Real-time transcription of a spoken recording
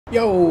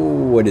Yo,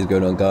 what is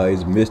going on,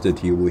 guys? Mr.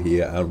 T-Will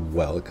here, and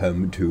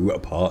welcome to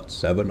part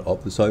 7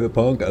 of the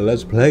Cyberpunk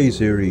Let's Play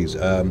series.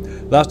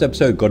 Last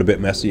episode got a bit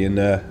messy in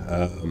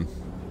there.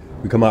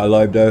 We come out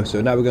alive though,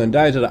 so now we're going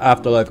down to the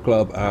Afterlife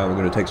Club and we're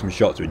going to take some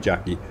shots with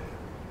Jackie.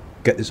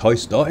 Get this heist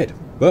started.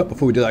 But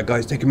before we do that,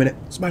 guys, take a minute,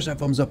 smash that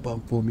thumbs up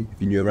button for me.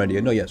 If you're new around here,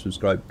 not yet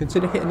subscribed,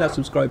 consider hitting that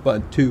subscribe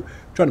button too.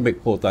 Trying to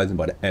make 4,000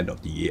 by the end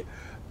of the year.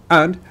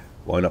 And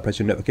why not press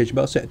your notification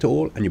bell, set it to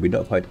all, and you'll be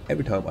notified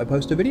every time I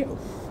post a video.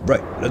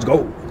 Right, let's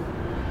go.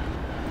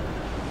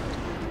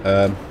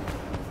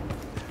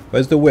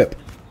 Where's the whip?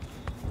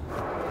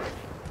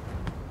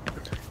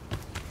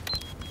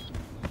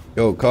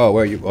 Yo, car,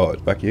 where are you? Oh,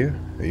 it's back here.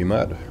 Are you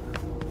mad?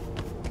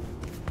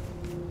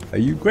 Are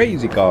you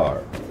crazy,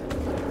 car?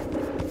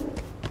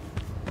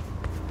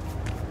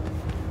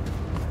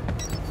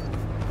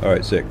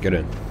 Alright, sick, get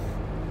in.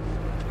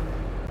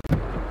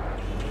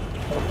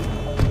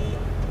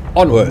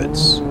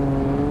 Onwards!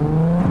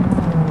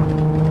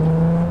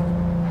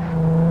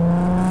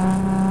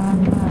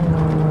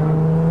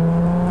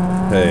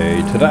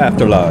 Hey, to the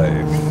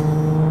afterlife!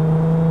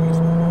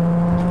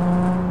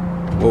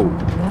 Whoa.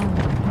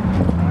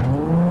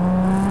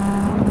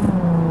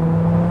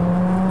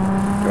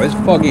 Yo, it's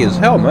foggy as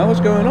hell, man. What's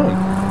going on?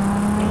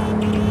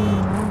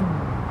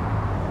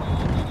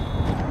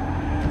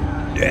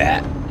 Yeah!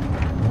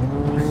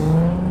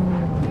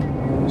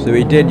 So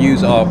we did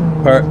use our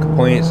perk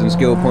points and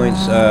skill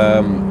points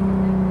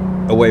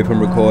away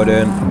from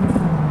recording.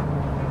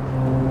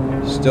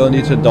 Still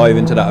need to dive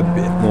into that a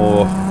bit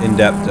more in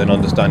depth and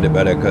understand it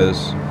better,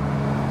 because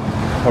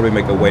probably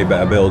make a way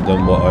better build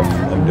than what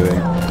I'm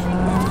doing.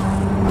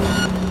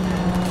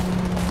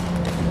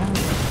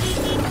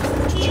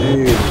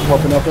 Jeez,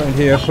 popping up around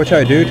here. Watch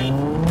out, dude.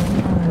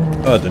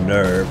 Oh, the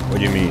nerve. What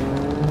do you mean?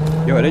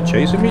 Yo, are they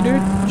chasing me,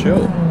 dude?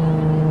 Chill.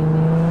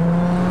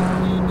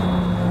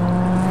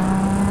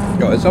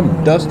 Yo, it's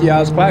some dusty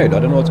ass cloud. I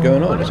don't know what's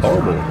going on. It's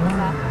horrible.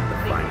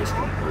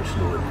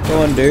 Come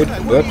on, dude.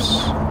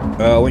 Whoops.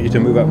 I want you to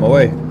move out my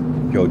way.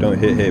 Yo, don't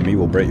hit him. He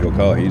will break your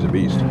car. He's a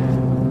beast.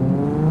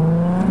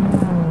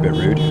 Bit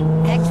rude.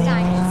 Next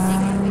time.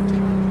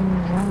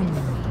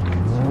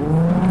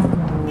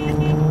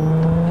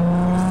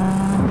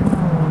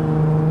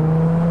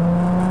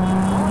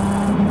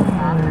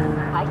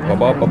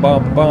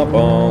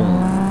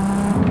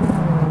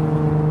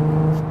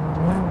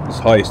 This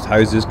heist,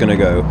 how's this gonna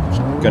go? It's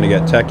gonna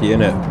get techie,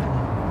 innit?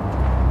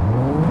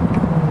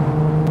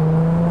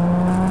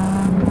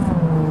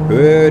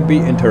 Could be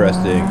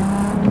interesting.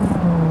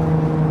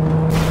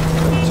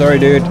 Sorry,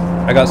 dude.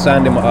 I got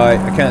sand in my eye.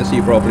 I can't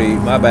see properly.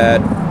 My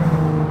bad.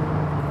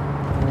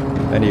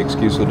 Any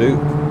excuse will do.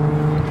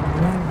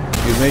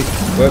 Excuse me.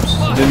 Whoops.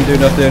 Didn't do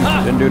nothing.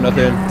 Didn't do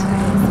nothing.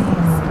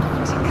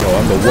 Yo,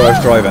 I'm the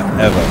worst driver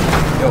ever.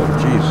 Yo,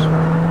 jeez.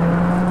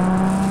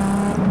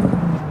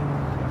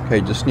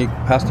 Okay, just sneak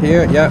past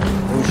here. Yeah.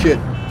 Oh shit.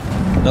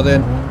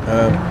 Nothing.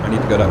 I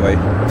need to go that way.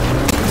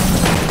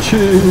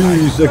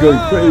 Jeez, they're going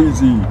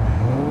crazy.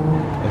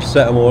 I've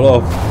set them all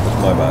off.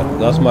 That's my bad.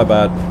 That's my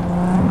bad.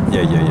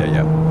 Yeah.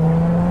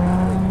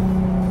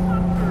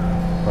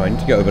 Right, I need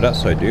to get over that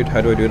side, dude.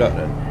 How do I do that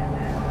then?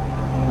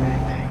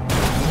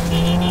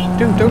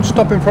 Dude, don't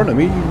stop in front of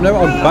me. You know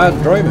I'm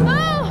bad driving.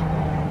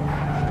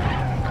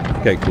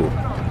 Okay, cool.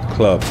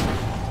 Club.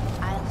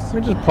 Let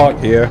me just park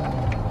here.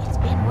 It's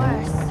been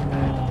worse.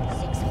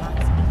 6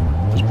 months.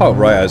 Just park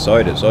right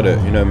outside it, sod it.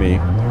 You know me.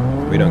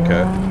 We don't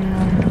care.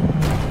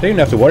 Don't even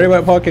have to worry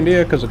about parking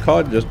here, because the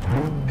car just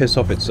piss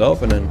off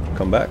itself and then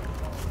come back.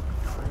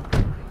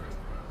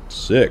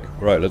 Sick.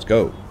 Right, let's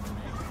go.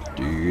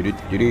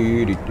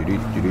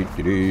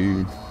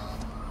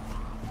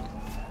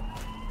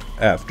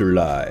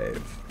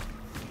 Afterlife.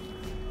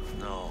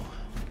 No,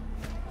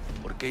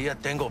 porque ya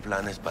tengo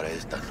planes para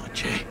esta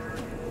noche.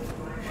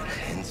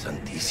 Virgen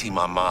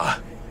Santísima, ma.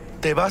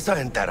 Te vas a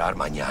enterar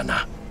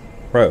mañana.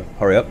 Bro,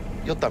 hurry up.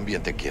 Yo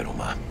también te quiero,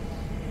 ma.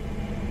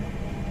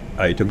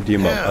 You took the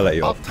team up. I'll let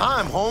you about off.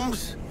 time,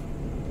 Holmes.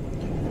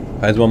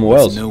 How's Mama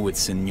Wells? What's new with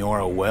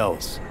Senora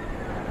Wells?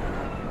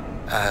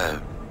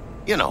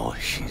 You know,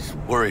 she's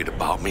worried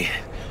about me.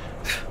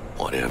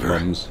 Whatever.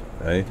 Mums,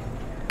 eh?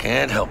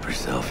 Can't help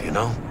herself, you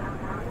know?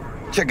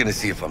 Checking to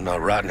see if I'm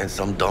not rotting in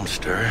some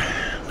dumpster,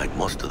 like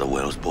most of the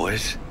Wells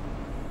boys.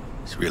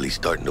 It's really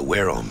starting to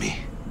wear on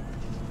me.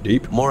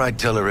 Deep? More I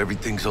tell her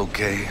everything's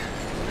okay,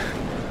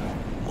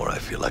 more I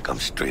feel like I'm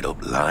straight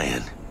up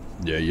lying.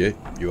 Yeah, you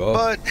are.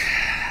 But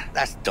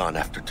that's done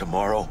after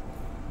tomorrow.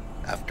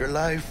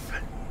 Afterlife,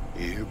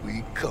 here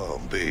we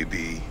come,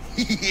 baby.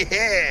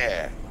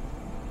 Yeah!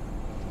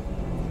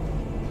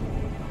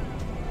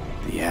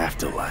 The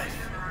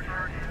Afterlife.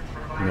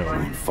 No,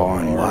 Going far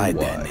and wide,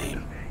 that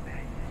name.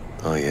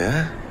 Oh,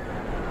 yeah?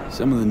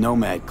 Some of the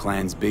Nomad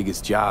clan's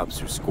biggest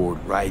jobs are scored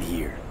right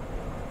here.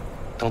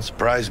 Don't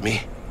surprise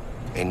me.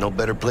 Ain't no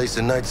better place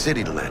than Night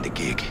City to land a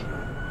gig.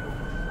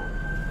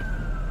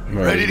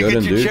 Right, Ready to good get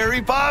in, your dude.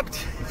 cherry popped?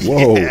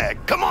 Whoa. Yeah,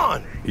 come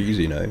on!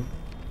 Easy now.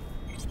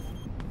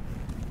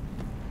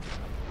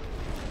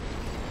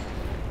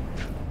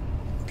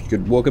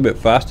 Could walk a bit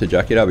faster,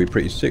 Jackie. That'd be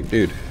pretty sick,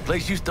 dude.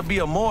 Place used to be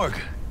a morgue.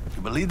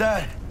 You believe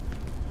that?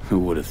 Who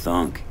would have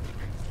thunk?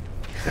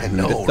 I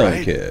know, Thunk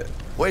right? it.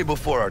 Way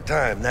before our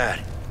time, that.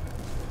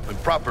 When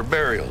proper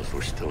burials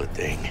were still a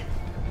thing.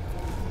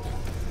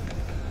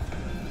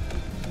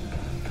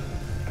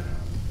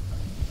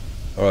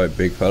 All right,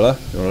 big fella.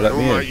 You wanna let Who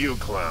me might in? you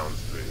clowns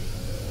be?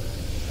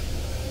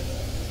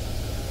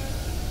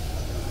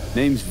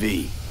 Name's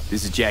V.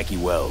 This is Jackie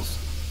Wells.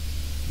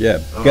 Yeah,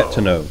 get to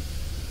know.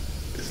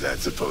 Is that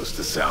supposed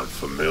to sound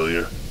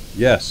familiar?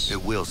 Yes.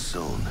 It will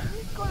soon.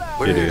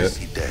 We're here to Idiot.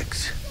 see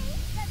Dex.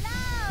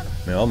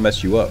 Man, I'll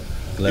mess you up.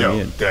 Let me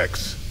Yo, in.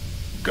 Dex.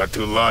 Got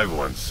two live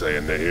ones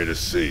saying they're here to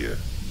see you.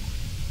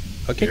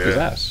 I'll kick his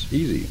Yeah. ass.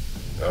 Easy.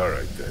 All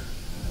right, then.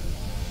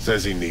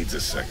 Says he needs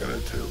a second or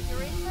two.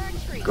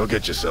 Go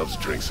get yourselves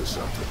drinks or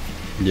something.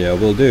 Yeah,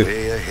 we'll do.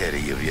 Way ahead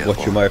of you, viejo.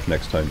 Watch your mouth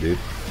next time, dude.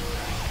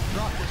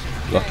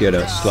 Lucky I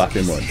don't slap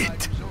him one.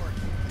 Shit.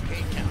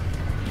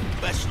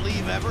 Best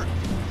leave ever.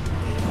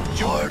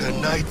 Hard of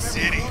Night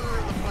City.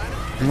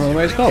 Well,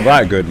 mate, it's not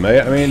that good,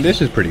 mate. I mean,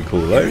 this is pretty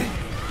cool, though.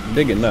 I'm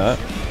digging that.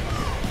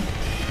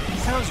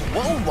 Sounds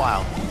whoa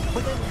wild.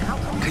 But then how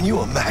come? Can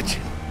you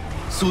imagine?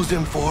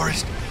 Susan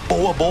Forrest,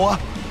 Boa Boa,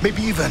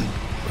 maybe even.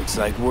 Looks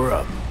like we're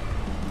up.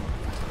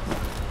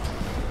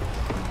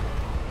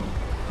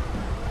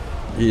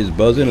 He's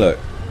buzzing, look.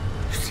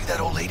 You see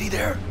that old lady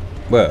there?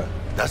 Where?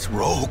 That's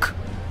Rogue.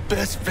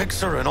 Best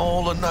fixer in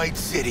all of Night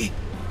City.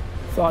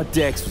 Thought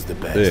Dex was the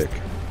best. Dick.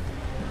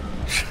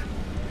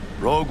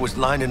 Rogue was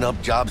lining up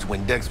jobs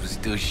when Dex was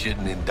still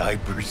shitting in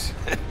diapers.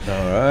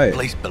 Alright.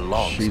 Place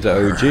belongs She's to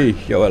an her.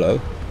 OG. Yo, hello.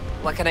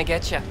 What can I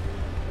get you?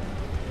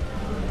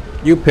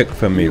 You pick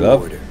for me, Your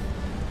love. order.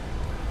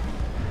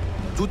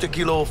 2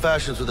 tequila old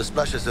fashions with a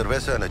splash of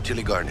cerveza and a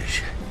chili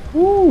garnish.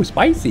 Ooh,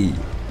 spicy.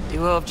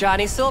 Duo of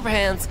Johnny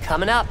Silverhands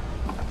coming up.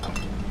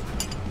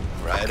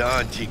 Right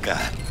on,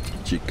 chica.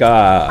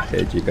 Chica.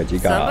 Hey, chica,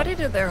 chica. Somebody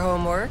did their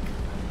homework.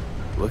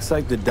 Looks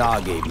like the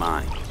dog ate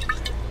mine.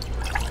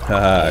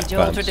 Haha,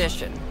 Age-old fans.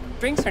 tradition.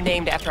 Drinks are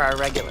named after our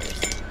regulars.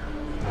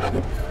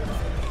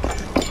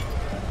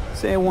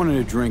 Say I wanted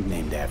a drink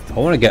named after I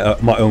me. want to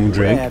get my own What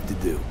do I drink. have to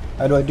do?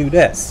 How do I do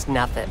this?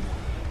 Snuff it.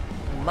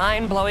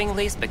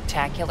 Mind-blowingly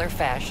spectacular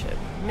fashion.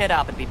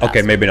 Mid-up would be best.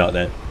 Okay, maybe not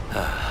then.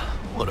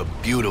 What a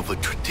beautiful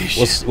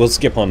tradition. We'll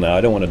skip on that.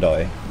 I don't want to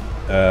die.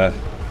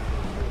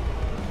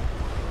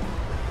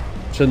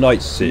 It's a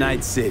Night City.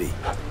 Night City.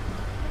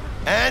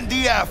 And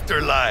the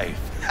afterlife.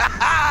 Ha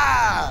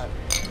ha!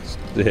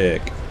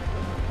 Sick.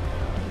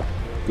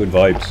 Good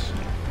vibes.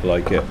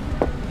 Like it.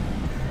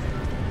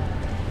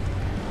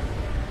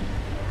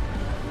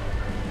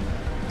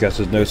 Guess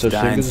there's no such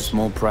thing Dying's a as...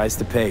 small price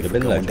to pay for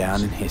Living going legends.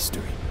 down in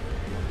history.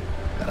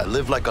 Gotta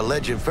live like a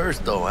legend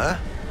first, though, huh?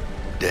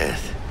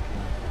 Death.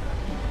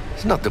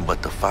 It's nothing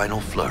but the final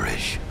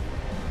flourish.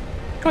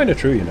 Kind of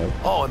true, you know.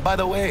 Oh, and by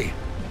the way,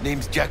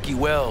 name's Jackie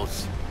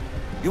Wells.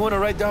 You wanna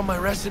write down my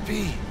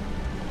recipe?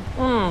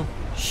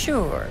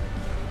 Sure.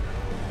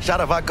 Shot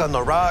of vodka on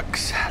the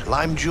rocks,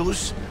 lime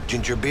juice,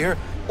 ginger beer.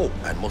 Oh,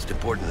 and most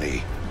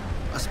importantly,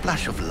 a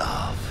splash of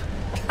love.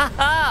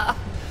 Haha!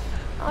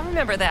 I'll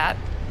remember that.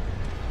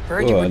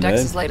 Heard you Go were on,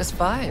 Dex's then. latest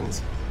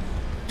finds.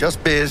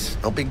 Just biz,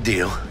 no big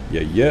deal.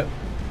 Yeah, yeah.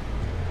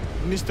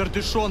 Mr.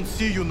 Dishon,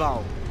 see you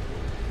now.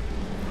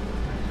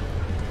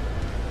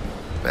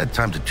 Bad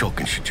time to choke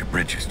and shit your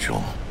britches,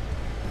 Joel.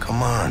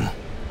 Come on.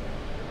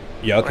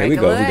 Yeah, okay, Break we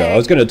a go. I leg.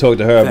 was going to talk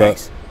to her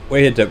Thanks. about...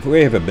 We're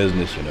here for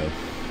business, you know.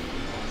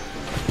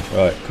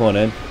 Right, come on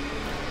in.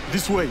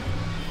 This way.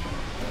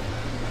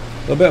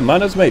 A little bit of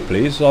manners, mate,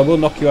 please. I will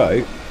knock you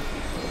out.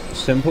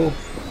 Simple.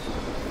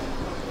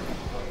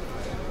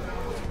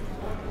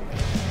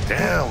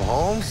 Damn,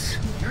 Holmes.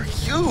 You're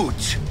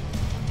huge.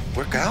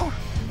 Work out?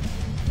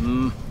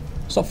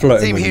 Stop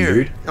flirting Same with him, here.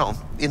 dude. You know,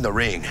 in the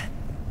ring.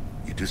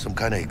 You do some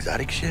kind of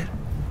exotic shit?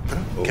 Huh?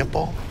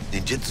 Kempo?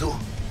 Ninjutsu?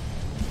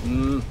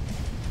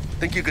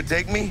 Think you could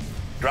take me?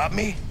 Drop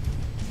me?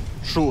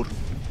 Sure.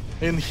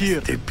 And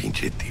here. Te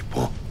pinche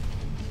tipo.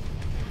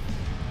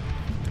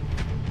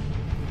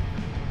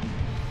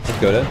 Let's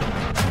go then.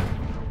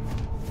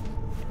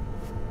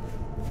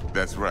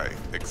 That's right,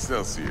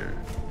 Excelsior.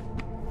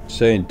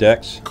 Saying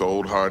Dex.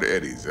 Cold hard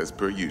eddies as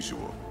per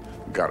usual.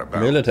 Got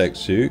about. Militech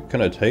suit.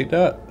 Can I take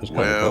that? It's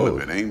kind of Well,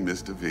 cold. if it ain't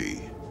Mr.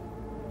 V.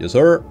 Yes,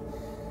 sir.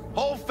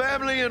 Whole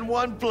family in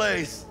one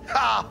place.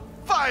 Ha!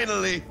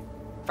 Finally!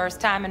 First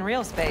time in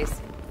real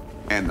space.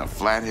 And the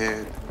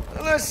flathead.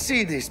 Let's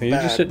see this Can you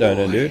just bad sit down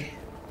then, boy. dude?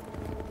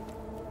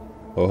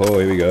 Oh,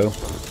 here we go.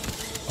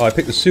 Oh, I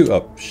picked the suit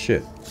up.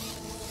 Shit.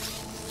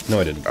 No,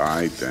 I didn't.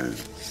 Alright then.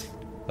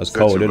 That's Set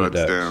cold, your isn't it,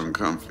 butts Dex? down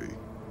comfy.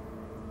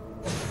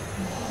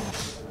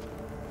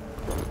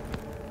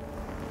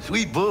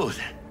 Sweet booth.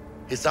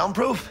 Is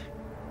soundproof?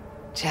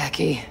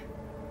 Jackie.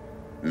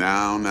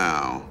 Now,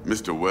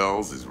 Mr.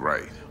 Wells is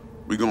right.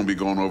 We're gonna be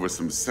going over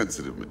some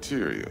sensitive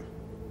material.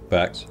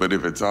 Facts. But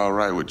if it's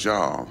alright with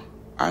y'all,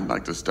 I'd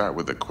like to start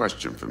with a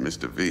question for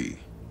Mr. V.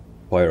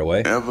 Fire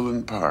away.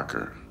 Evelyn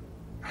Parker,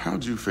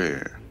 how'd you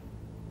fare?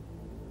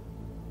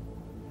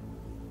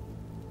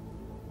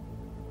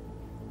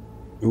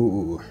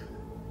 Ooh.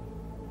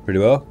 Pretty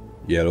well?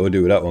 Yeah, we'll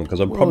do that one, because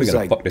I'm probably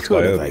going to fuck this guy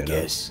over, you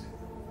know?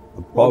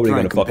 I'm probably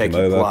going to fuck him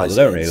over, because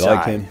I don't really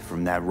like him.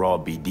 From that raw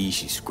BD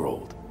she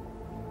scrolled.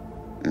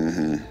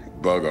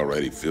 Bug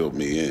already filled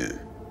me in.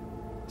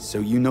 So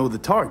you know the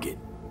target.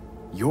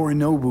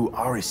 Yorinobu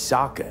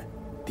Arasaka,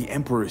 the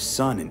Emperor's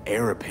son and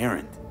heir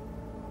apparent.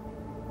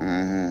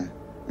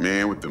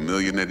 Man with the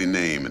millionaire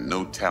name and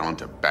no talent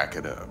to back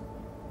it up.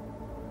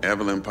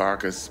 Evelyn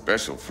Parker's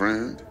special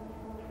friend?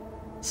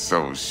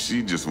 So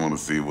she just want to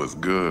see what's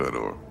good,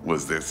 or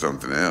was there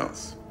something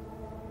else?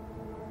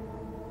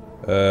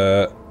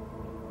 Oh,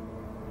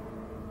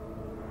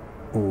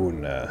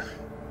 nah.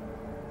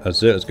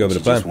 That's it, let's go over the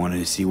plan. Just wanted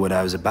to see what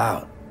I was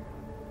about.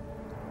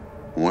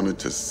 Wanted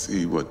to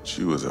see what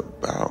you was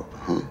about,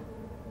 huh?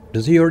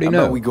 Does he already How know?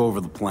 about we go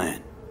over the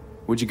plan?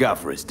 What you got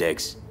for us,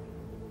 Dex?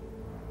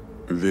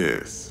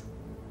 This.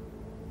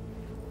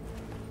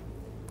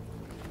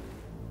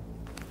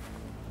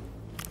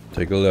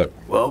 Take a look.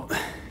 Well,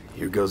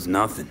 here goes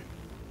nothing.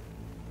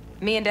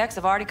 Me and Dex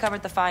have already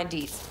covered the fine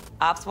deets.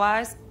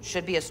 Ops-wise,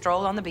 should be a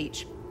stroll on the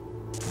beach.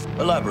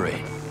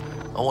 Elaborate.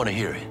 I want to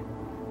hear it.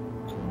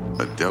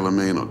 A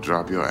Delamain will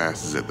drop your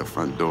asses at the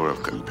front door of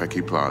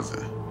Konpeki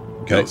Plaza.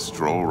 Okay. You'll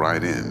stroll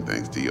right in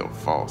thanks to your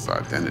false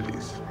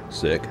identities.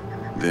 Sick.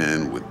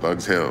 Then, with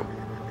Bug's help,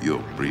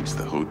 you'll breach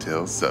the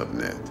hotel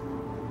subnet.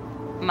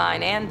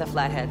 Mine and the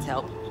Flathead's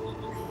help.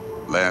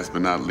 Last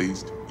but not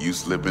least, you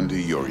slip into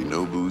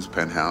Yorinobu's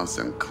penthouse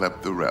and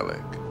clep the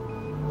relic.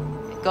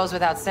 It goes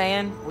without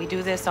saying, we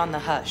do this on the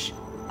hush.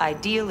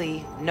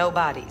 Ideally, no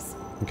bodies.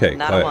 Okay,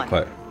 Not quiet, one.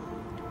 quiet.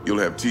 You'll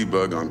have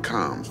T-Bug on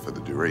comms for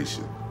the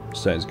duration.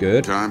 Sounds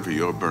good. Time for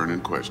your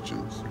burning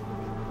questions.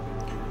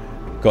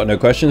 Got no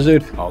questions,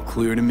 dude? All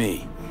clear to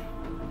me.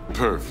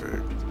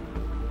 Perfect.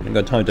 Ain't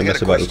got time to I got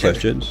mess a about with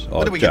question. questions.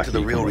 When do we get to the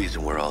Jackie, real come on.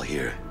 reason we're all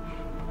here?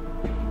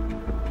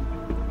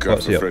 Cut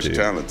What's he for up fresh to?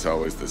 talent's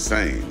always the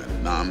same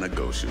and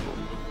non-negotiable.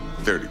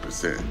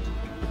 30%.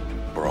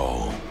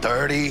 Bro,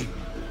 30?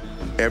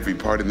 Every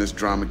part in this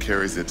drama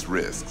carries its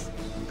risks.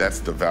 That's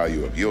the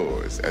value of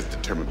yours, as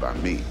determined by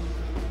me.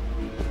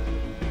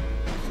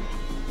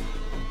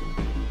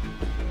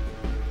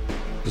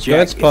 That's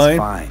Jack, it's fine.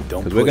 fine.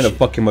 Don't Because we're going push to it.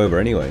 fuck him over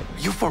anyway.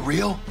 You for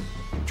real?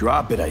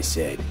 Drop it, I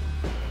said.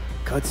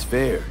 Cut's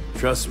fair.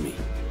 Trust me.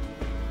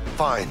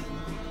 Fine.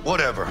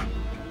 Whatever.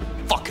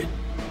 Fuck it.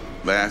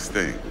 Last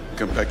thing,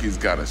 Konpeki's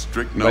got a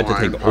strict I'd no like to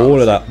iron take all of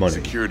policy. that money.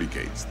 Security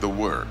gates, the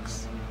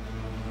works.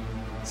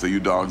 So you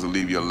dogs will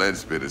leave your lead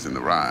spitters in the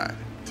ride.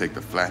 Take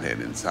the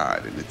flathead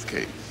inside in its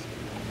case.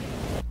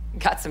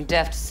 Got some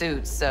deft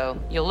suits,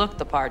 so you'll look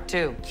the part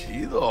too.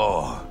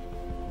 Chido.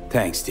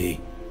 Thanks, T.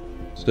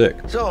 Stick.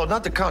 So,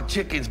 not to count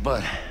chickens,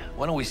 but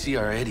why don't we see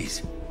our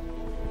Eddies?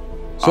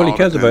 That's all he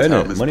cares about, depends how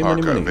isn't it? Miss Money,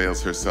 money, Parker money.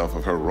 avails herself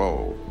of her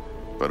role.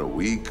 But a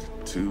week,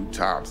 2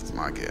 tops is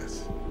my guess.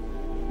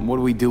 What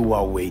do we do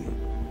while waiting?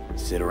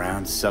 Sit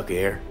around, suck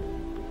air?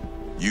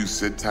 You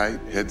sit tight,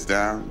 heads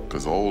down,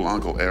 because old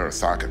Uncle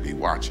Arasaka be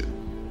watching.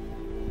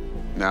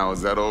 Now,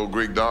 as that old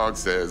Greek dog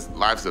says,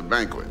 life's a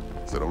banquet,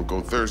 so don't go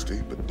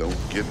thirsty, but don't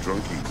get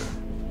drunk either.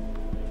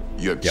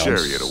 Your Yeah, I'm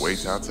chariot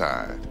awaits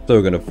outside.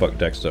 Still going to fuck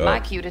Dexter My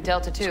up. cue to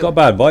Delta 2. It's got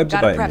bad vibes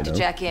Gotta about prep him, you to know.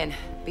 check in.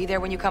 Be there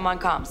when you come on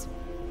comms.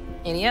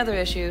 Any other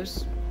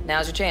issues?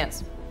 Now's your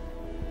chance.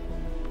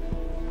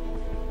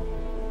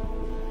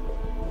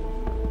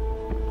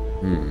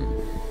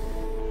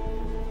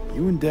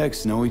 You and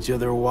Dex know each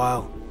other a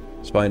while?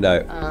 Let's find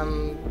out.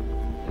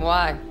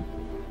 Why?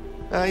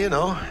 You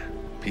know,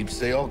 peeps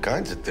say all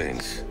kinds of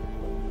things.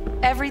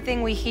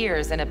 Everything we hear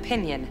is an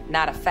opinion,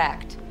 not a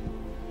fact.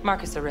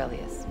 Marcus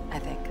Aurelius, I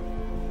think.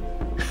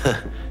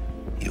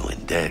 You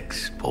and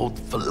Dex both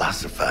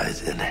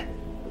philosophizing.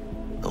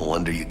 No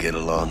wonder you get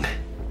along.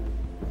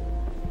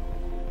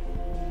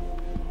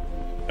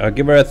 I'll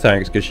give her a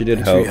thanks because she did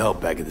Thanks for your help.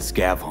 help back at the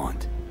scav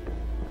haunt.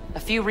 A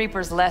few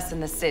Reapers less in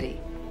the city.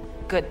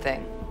 Good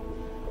thing.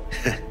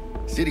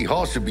 City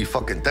Hall should be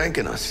fucking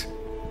thanking us.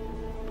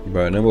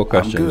 Right, no more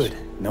questions. I'm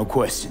good. No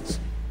questions.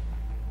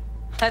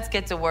 Let's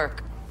get to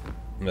work.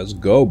 Let's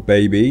go,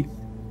 baby.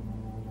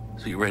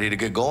 So you ready to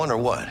get going or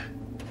what?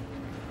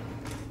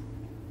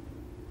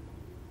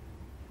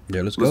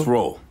 Yeah, let's go. Let's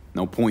roll.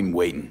 No point in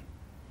waiting.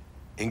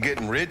 In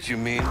getting rich, you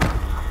mean?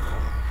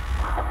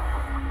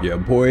 Yeah,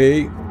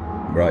 boy.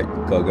 Right,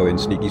 gotta go in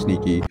sneaky,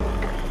 sneaky.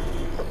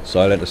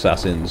 Silent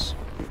assassins.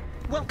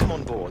 Welcome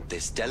on board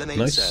this Delamain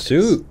Nice service.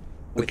 suit.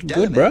 With Looking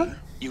good, Delamain, bruh.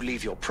 you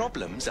leave your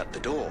problems at the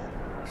door.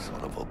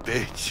 Son of a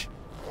bitch.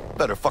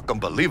 Better fucking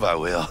believe I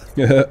will.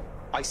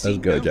 I see Let's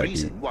go, no Jackie.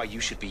 reason why you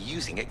should be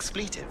using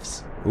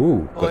expletives.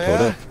 Ooh, got Oh, told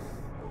yeah? off.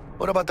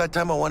 What about that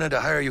time I wanted to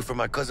hire you for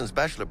my cousin's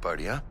bachelor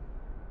party, huh?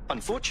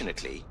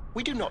 Unfortunately,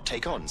 we do not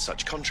take on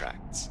such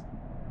contracts.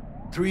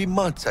 3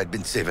 months I'd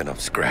been saving up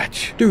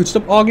scratch. Dude,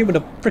 stop arguing with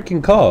a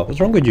freaking car. What's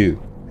wrong with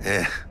you?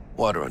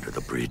 Water under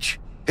the bridge.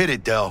 Hit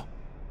it, Del.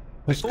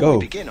 Let's Before go.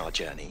 we begin our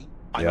journey,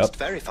 I Yep. must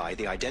verify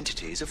the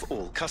identities of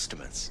all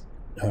customers.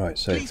 Alright,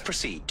 Please safe.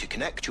 proceed to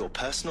connect your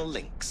personal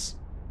links.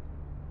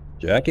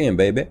 Jack in,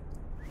 baby.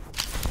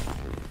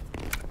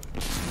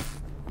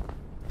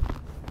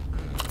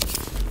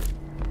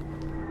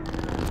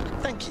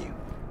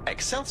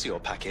 Excelsior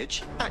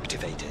package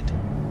activated.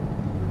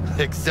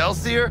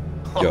 Excelsior?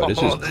 Yo,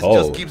 this is this cold.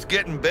 just keeps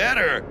getting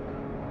better.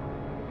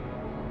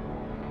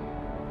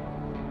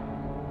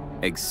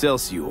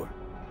 Excelsior.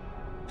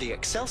 The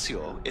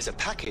Excelsior is a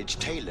package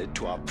tailored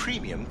to our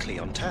premium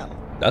clientele.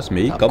 That's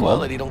me. Top Come on.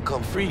 quality don't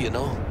come free, you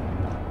know.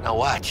 Now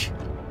watch.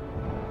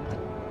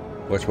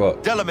 Watch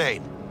what?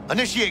 Delamain,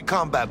 initiate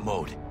combat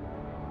mode.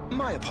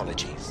 My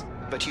apologies,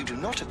 but you do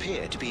not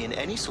appear to be in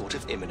any sort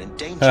of imminent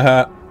danger.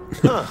 Haha.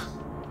 Huh.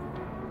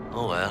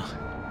 Oh well.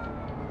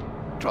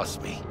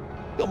 Trust me.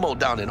 You'll mow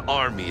down an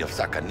army of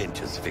Saka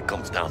ninjas if it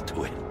comes down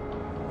to it.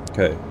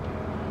 Okay.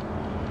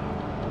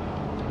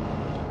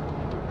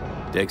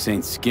 Dex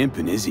ain't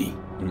skimping, is he?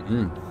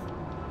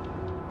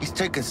 He's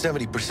taking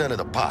 70% of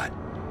the pot.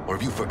 Or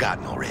have you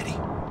forgotten already?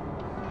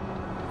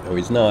 No,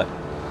 he's not.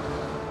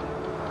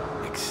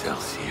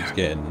 Excelsior. He's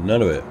getting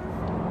none of it.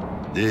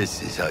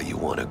 This is how you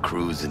want to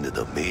cruise into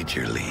the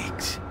major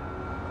leagues.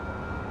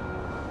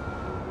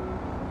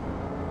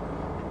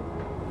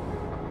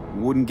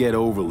 Wouldn't get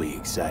overly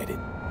excited.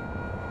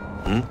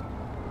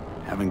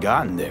 Haven't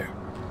gotten there.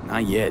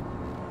 Not yet.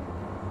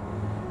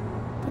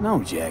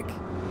 Dunno, Jack.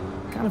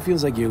 Kinda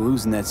feels like you're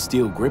losing that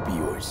steel grip of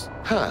yours.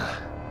 Huh.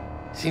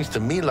 Seems to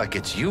me like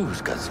it's you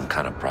who's got some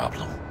kind of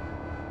problem.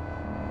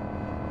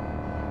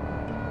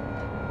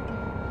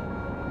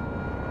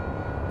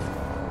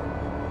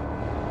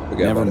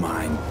 Forget Never about it.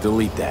 mind.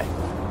 Delete that.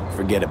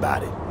 Forget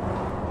about it.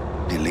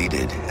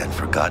 Deleted and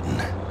forgotten.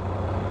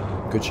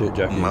 Good shit,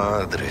 Jackie.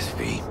 Madres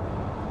V.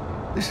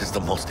 This is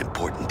the most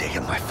important day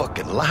of my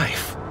fucking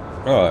life.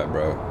 Alright,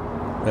 bro.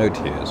 No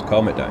tears.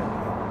 Calm it down.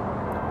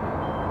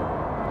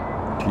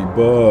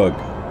 T-Bug.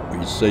 What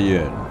you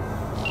saying?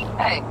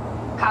 Hey,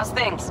 how's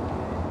things?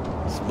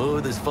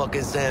 Smooth as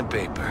fucking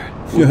sandpaper.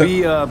 We'll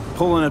be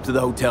pulling up to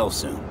the hotel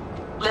soon.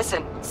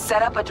 Listen,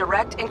 set up a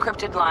direct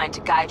encrypted line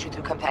to guide you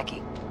through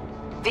Konpeki.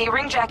 V,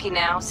 ring Jackie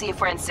now, see if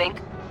we're in sync.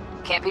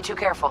 Can't be too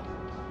careful.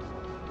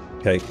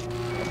 Okay.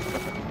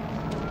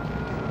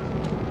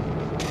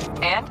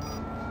 And?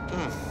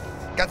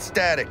 Got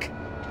static.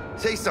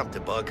 Say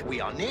something, Bug.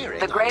 We are nearing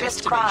The our greatest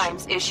destination.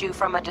 crimes issue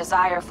from a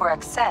desire for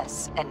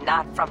excess and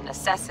not from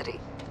necessity.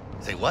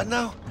 Say what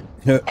now?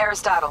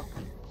 Aristotle.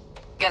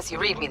 Guess you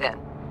read me then.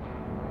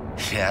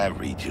 Yeah, I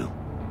read you.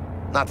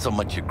 Not so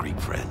much your Greek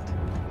friend.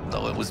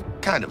 Though it was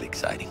kind of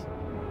exciting.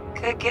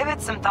 Could give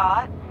it some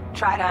thought.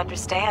 Try to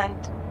understand.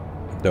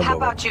 Don't How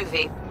bother. about you,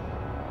 V?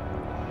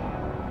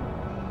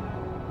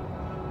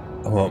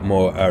 I want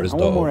more I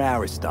Aristotle. want more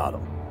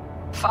Aristotle.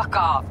 Fuck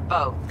off,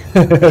 both.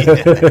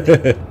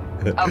 That's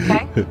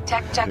Okay?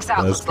 Tech checks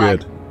out, looks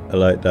good. like. I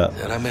like that.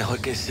 Será mejor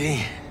que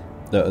sí.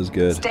 That was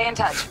good. Stay in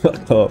touch.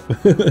 Fuck off.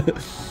 Thank you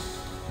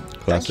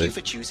Classic. for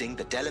choosing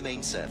the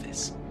Delamain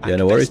service. Yeah, and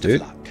no worries, best of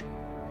dude. luck.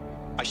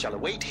 I shall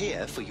await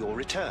here for your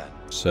return.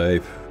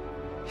 Safe.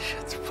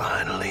 Shit's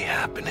finally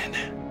happening.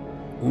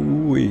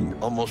 Ooh-wee.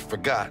 Almost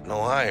forgot.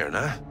 No iron,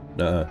 huh?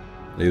 Nah.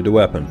 Leave the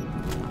weapon.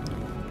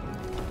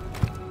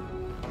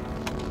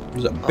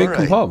 There's a big All right,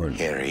 compartment.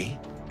 Harry.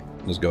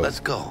 Let's go. Let's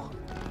go.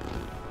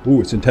 Ooh,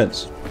 it's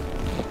intense.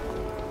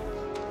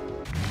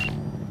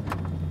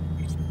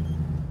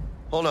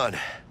 Hold on.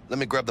 Let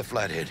me grab the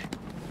flathead.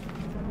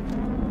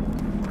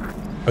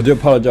 I do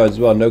apologize as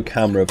well. No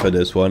camera for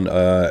this one.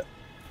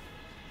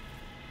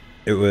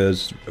 It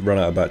was run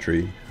out of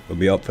battery. We'll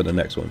be up for the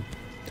next one.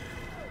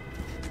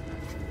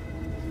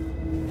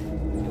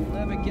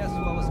 Let me guess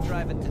who I was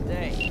driving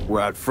today. We're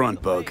out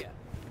front, Bug.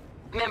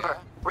 Remember,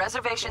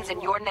 reservations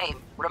in your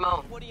name,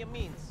 Ramon. What do you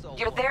mean, so?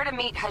 You're there to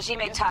meet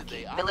Hajime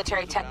Taki,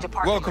 military tech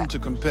department. Welcome to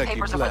Konpeki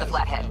Papers are for the Plaza.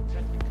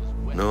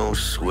 flathead. No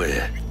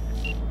sweat.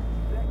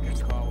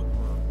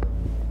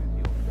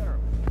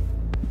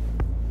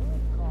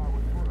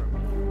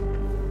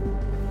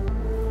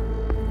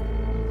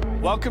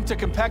 Welcome to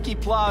Konpeki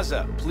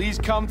Plaza. Please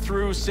come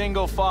through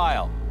single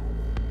file.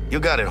 You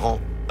got it,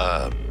 home.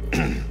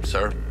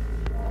 Sir?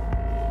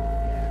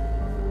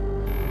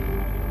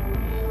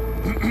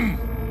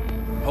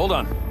 Hold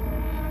on.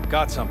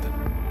 Got something.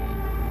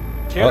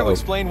 Care to Uh-oh.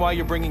 explain why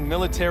you're bringing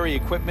military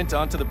equipment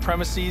onto the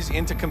premises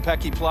into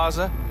Konpeki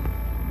Plaza?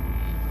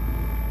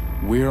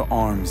 We're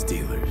arms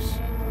dealers.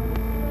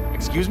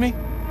 Excuse me?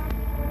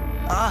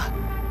 Ah,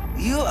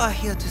 you are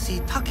here to see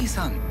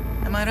Taki-san.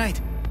 Am I right?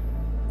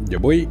 Yeah,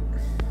 boy.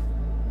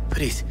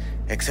 Please,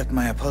 accept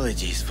my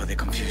apologies for the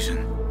confusion.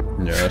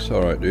 Yeah, that's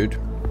alright, dude.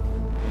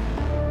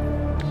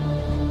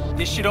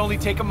 This should only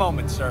take a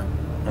moment, sir.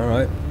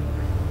 Alright.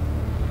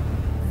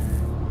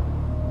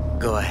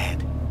 Go ahead.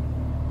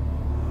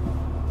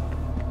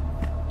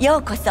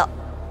 Yokoso.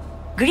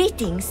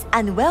 Greetings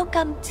and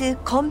welcome to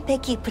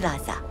Konpeki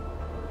Plaza.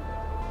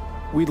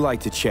 We'd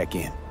like to check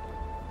in.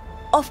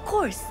 Of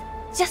course.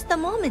 Just a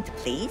moment,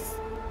 please.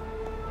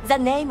 The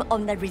name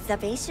on the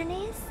reservation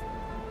is?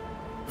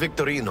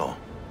 Victorino.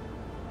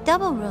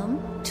 Double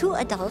room, 2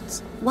 adults,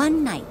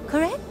 1 night,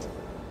 correct?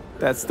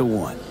 That's the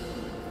one.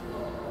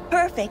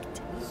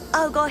 Perfect.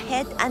 I'll go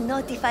ahead and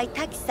notify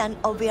Taki-san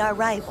of your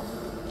arrival.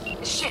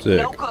 Shit, Sick.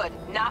 no good.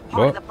 Not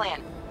part of What? the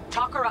plan.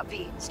 Talk her up,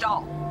 V.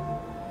 Stall.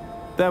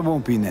 That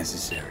won't be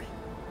necessary.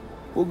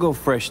 We'll go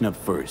freshen up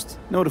first,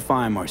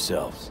 notify him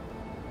ourselves.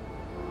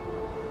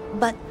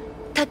 But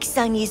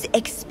Taki-san is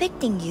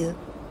expecting you,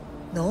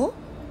 no?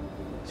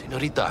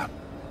 Señorita,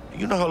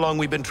 you know how long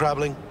we've been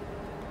traveling?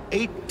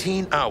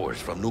 18 hours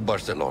from New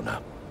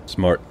Barcelona.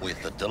 Smart.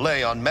 With a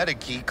delay on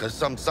Medikey because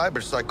some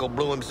cyberpsycho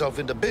blew himself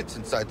into bits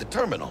inside the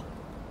terminal.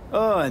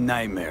 Oh, a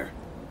nightmare.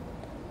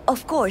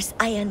 Of course,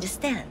 I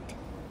understand.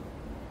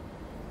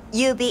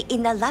 You'll be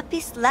in the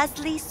Lapis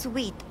Lazuli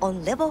suite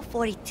on level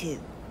 42.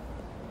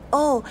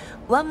 Oh,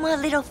 one more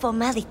little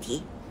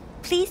formality.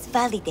 Please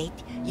validate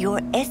your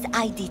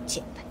SID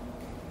chip.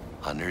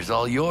 Honor's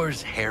all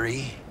yours,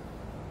 Harry.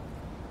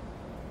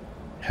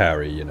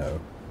 Harry, you know.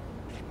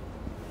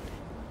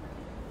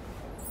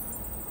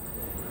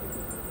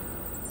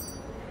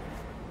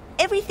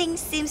 Everything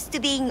seems to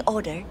be in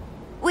order.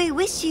 We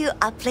wish you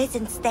a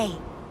pleasant stay.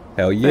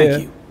 Hell yeah.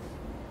 Thank you.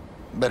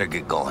 Better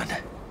get going.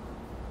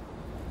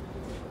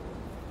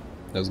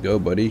 Let's go,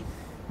 buddy.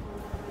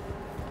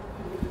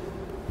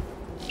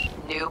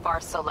 New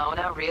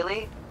Barcelona,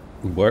 really?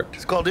 Worked.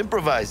 It's called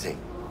improvising.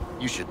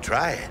 You should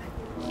try it.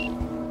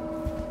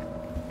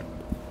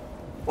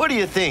 What do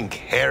you think,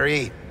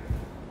 Harry?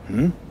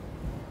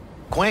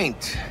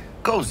 Quaint,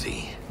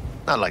 cozy.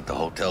 Not like the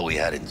hotel we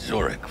had in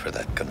Zurich for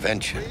that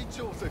convention.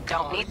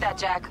 Don't need that,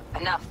 Jack.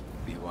 Enough.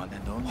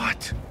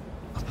 What?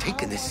 I'm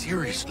taking this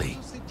seriously.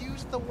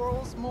 Seduce the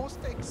world's most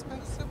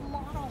expensive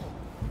model.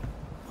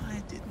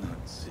 I did not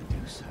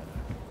seduce her.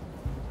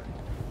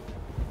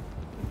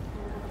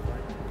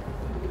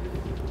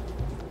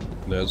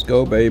 Let's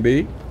go,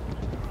 baby.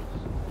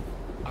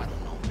 I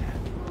don't know,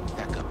 man.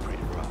 That got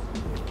pretty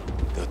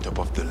rough. The top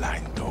of the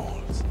line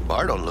dolls.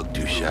 Bar don't look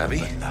too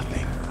shabby.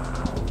 Nothing.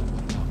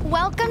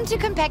 Welcome to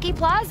Konpeki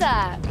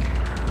Plaza.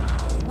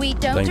 We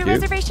don't Thank do you.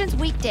 reservations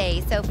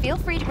weekdays, so feel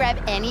free to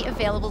grab any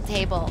available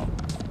table.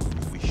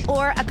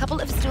 Or a couple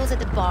of stools at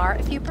the bar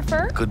if you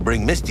prefer. Could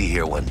bring Misty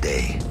here one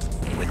day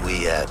when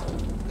we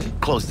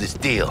close this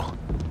deal.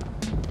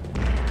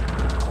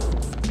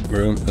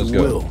 Room, let's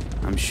go. Will,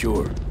 I'm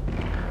sure.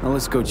 Now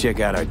let's go check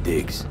out our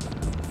digs.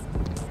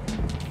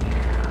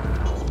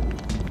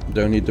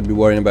 Don't need to be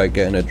worrying about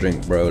getting a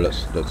drink, bro.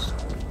 Let's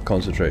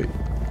concentrate.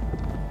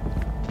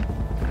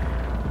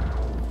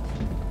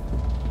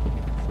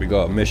 We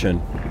got a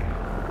mission.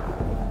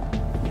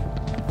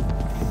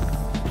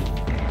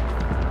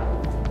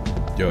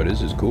 Yo,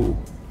 this is cool.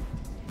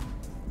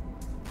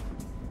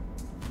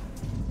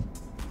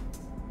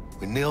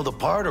 We nailed the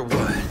part or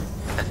what?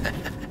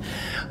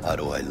 How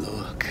do I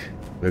look?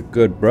 Look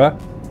good, bruh.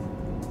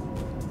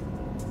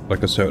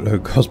 Like a solo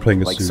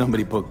cosplaying a Like suit.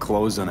 somebody put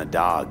clothes on a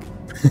dog.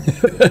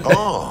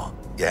 Oh,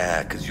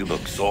 yeah, because you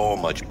look so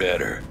much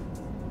better.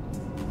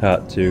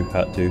 Had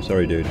to.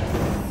 Sorry, dude.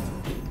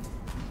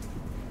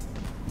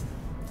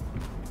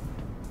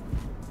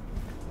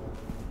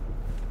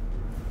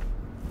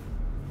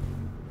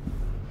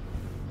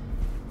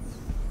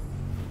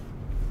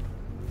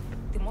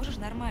 Ты можешь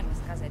нормально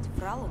сказать,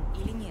 врал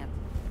он или нет?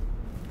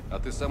 А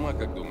ты сама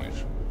как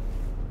думаешь?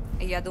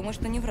 Я думаю,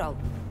 что не врал.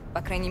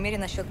 По крайней мере,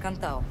 насчет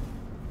Кантао.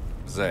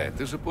 Зая,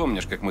 ты же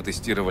помнишь, как мы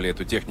тестировали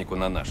эту технику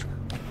на наших?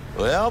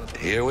 Well,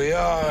 here we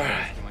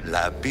are.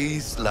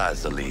 Lapis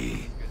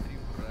Lazuli.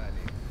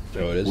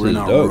 Yo, this We're is in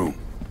our dope. room.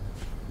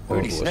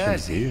 Pretty what's in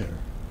snazzy. here?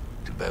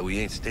 Too bad we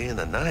ain't staying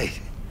the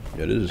night.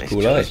 Yeah, this is Nice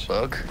cool choice, ass.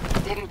 Bug.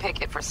 Didn't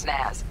pick it for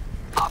snaz.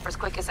 Offers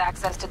quickest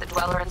access to the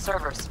dweller and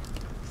servers.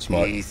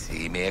 Smart.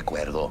 Sí, me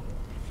acuerdo.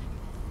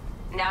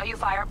 Now you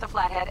fire up the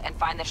flathead and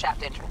find the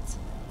shaft entrance.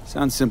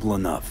 Sounds simple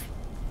enough.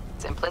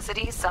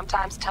 Simplicity is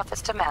sometimes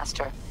toughest to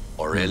master.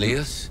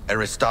 Aurelius?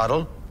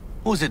 Aristotle?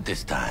 Who's it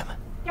this time?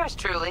 Yours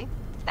truly.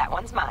 That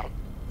one's mine.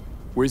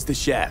 Where's the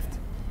shaft?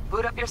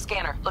 Boot up your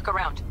scanner. Look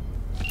around.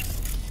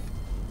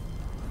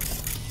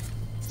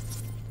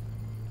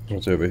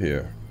 What's over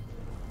here?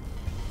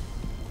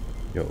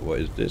 Yo, what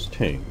is this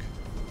tank?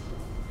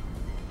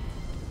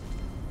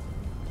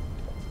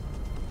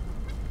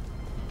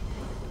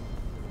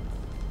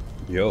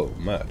 Yo,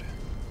 mad.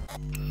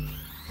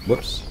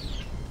 Whoops.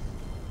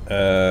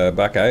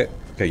 Back out.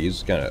 Okay, use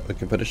scanner.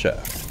 Looking for the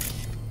shaft.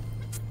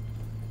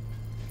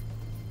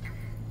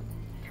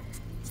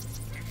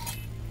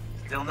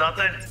 Still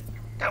nothing?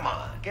 Come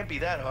on, can't be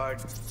that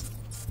hard.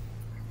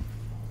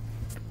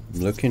 I'm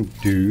looking,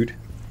 dude.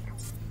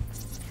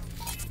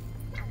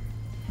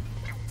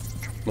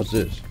 What's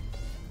this?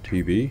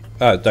 TV?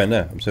 Ah, it's down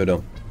there. I'm so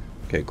dumb.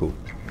 Okay, cool.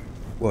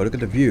 Whoa, look at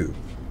the view.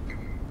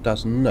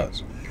 That's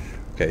nuts.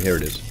 Okay, here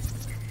it is.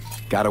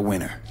 Got a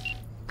winner.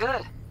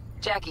 Good.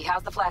 Jackie,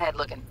 how's the flathead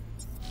looking?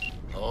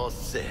 All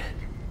set.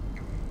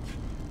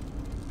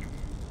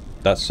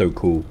 That's so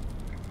cool.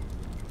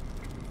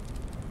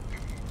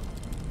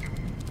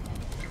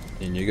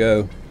 In you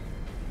go.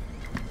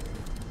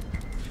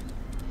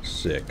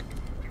 Sick.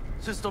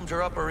 Systems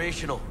are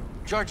operational.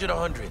 Charge it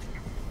 100.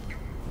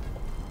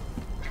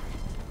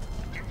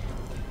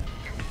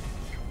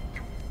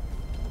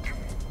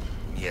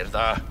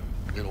 Mierda.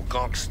 Little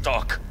gonk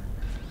stock.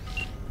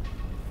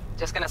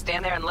 Just gonna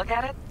stand there and look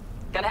at it?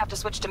 Gonna have to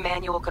switch to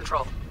manual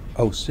control.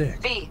 Oh, sick.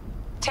 V,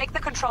 take the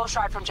control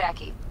shard from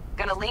Jackie.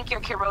 Gonna link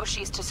your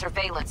Sheist to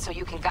surveillance so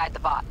you can guide the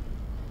bot.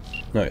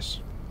 Nice.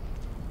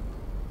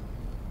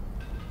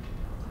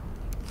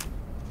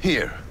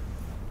 Here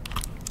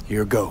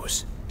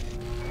goes.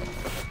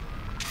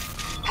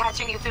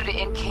 Patching you through to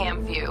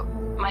in-cam view.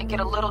 Might get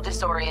a little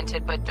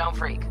disoriented, but don't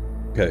freak.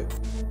 Okay.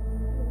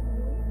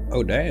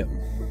 Oh, damn.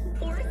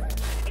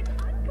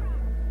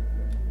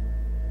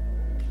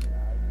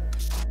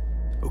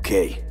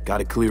 Okay,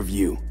 got a clear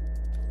view.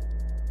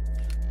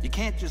 You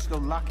can't just go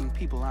locking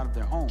people out of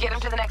their homes. Get them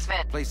to the next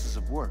vent. Places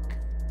of work.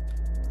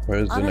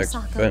 Where's the next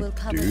Arasaka vent, will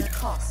cover dude? the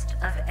cost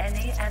of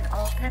any and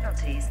all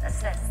penalties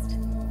assessed.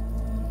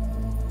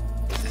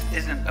 This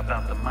isn't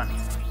about the money.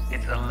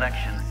 It's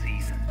election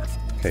season.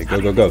 Okay, How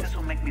go, do you go, think go. this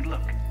will make me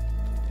look?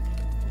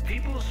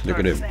 People Look start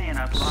at him. saying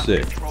I've lost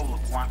Sick. control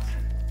of Watson,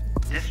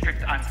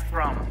 district I'm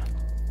from.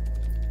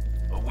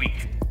 A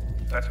week.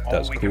 That's all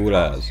That's we can cool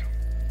promise as. you.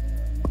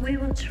 We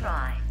will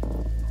try,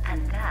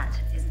 and that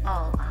is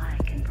all I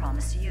can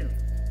promise you.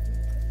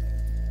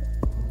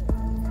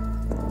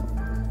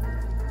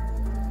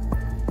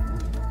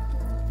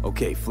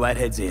 Okay,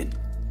 Flathead's in.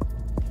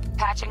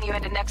 Patching you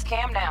into next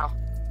cam now.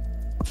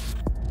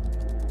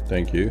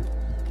 Thank you.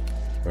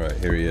 Alright,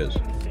 here he is.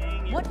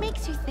 What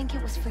makes you think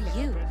it was for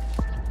you?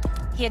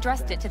 He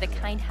addressed it to the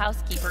kind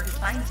housekeeper who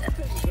finds him.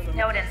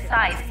 Note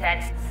inside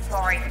said,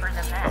 "Sorry for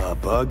the mess."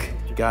 Bug,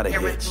 got a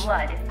There was hitch.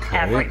 blood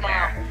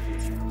everywhere.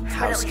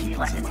 Housekeeping's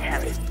But at in least my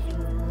left head.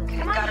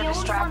 Come Got on, a the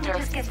old one who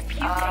just gets distractor.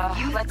 puked and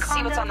used Let's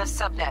see what's on the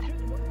condom. subnet.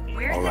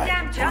 Where's All the right,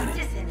 damn on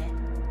justice in it?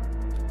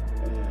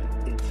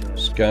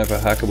 Scan for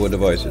hackable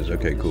devices.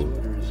 Okay, cool.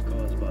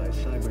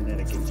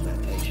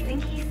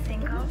 Think he's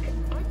single?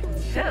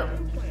 Who?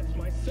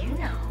 You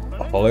know.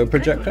 A hollow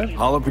projector?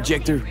 Hollow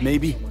projector,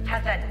 maybe?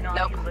 Has that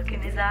naughty look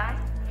in his eye?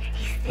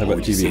 How about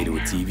What'd you say TV? to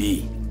a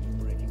TV?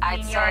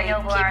 I'd say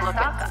Noble keep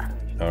looking. Arasaka.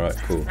 Alright,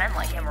 cool. Men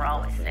like him are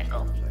always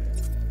single. So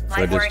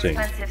Might wear distinct.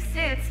 expensive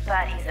suits,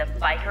 but he's a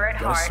biker at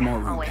Got a heart, small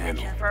room always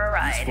panel. itching for a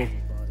ride.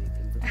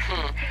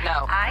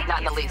 No, I not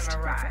in the give least. him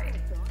a ride.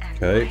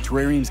 Okay.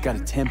 Terrarium's got a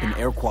temp and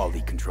air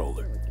quality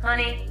controller.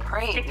 Honey,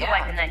 Great, stick to yeah.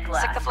 wiping that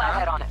glass. Stick the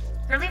flathead on it.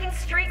 They're leaving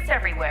streaks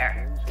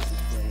everywhere.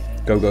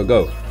 Go, go,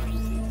 go.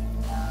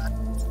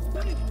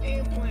 But if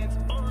implants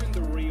aren't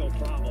the real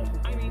problem,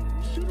 I mean,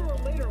 sooner or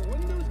later,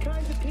 wouldn't those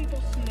kinds of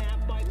people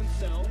snap by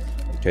themselves?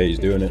 Okay, he's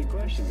doing it. Good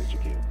question,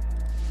 Mr. Q.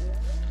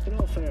 In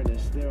all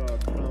fairness, there are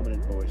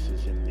prominent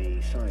voices in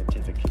the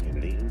scientific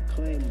community who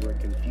claim we're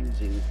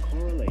confusing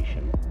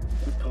correlation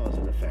with cause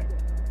and effect.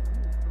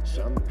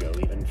 Some go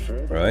even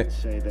further and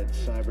say that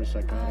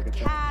cyberpsychotic attacks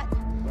Cat, are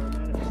a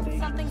manifestation.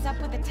 something's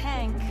up with the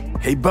tank.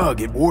 Hey,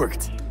 Bug, it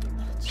worked.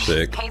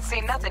 Sick. Ain't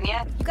seen nothing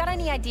yet. You got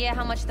any idea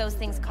how much those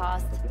things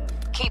cost?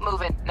 Keep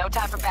moving. No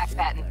time for back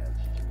patting.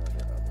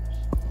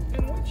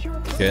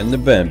 Get in the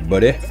vent,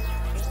 buddy.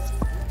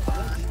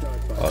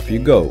 Off you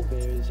go.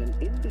 There's an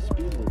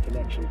indisputable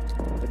connection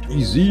between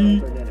Easy.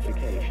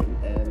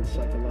 cybernetification and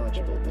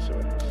psychological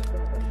disorders.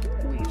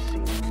 We've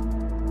seen.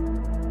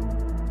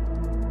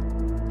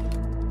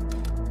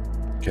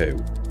 Okay.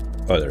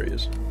 Oh, there he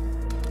is.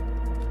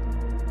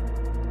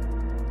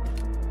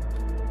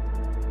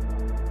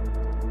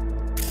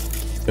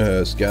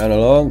 Scan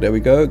along. There we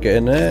go. Get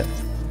in there.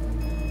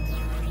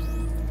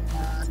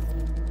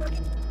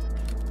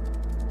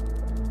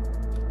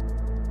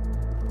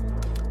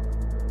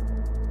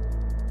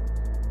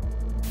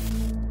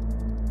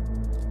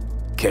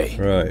 Okay.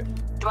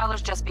 Right.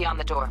 Dweller's just beyond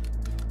the door.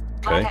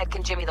 Okay. Flathead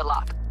can jimmy the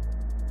lock.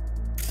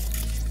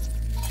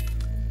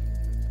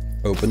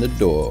 Open the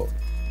door.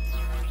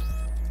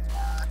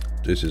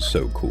 This is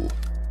so cool.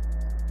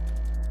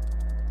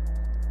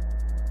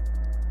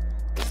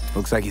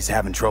 Looks like he's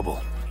having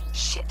trouble.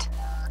 Shit.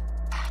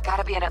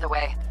 Gotta be another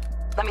way.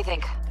 Let me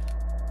think.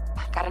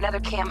 Got another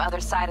cam other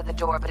side of the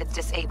door, but it's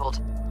disabled.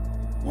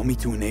 Want me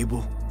to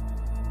enable?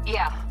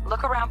 Yeah,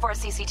 look around for a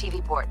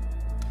CCTV port.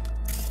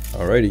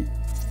 Alrighty.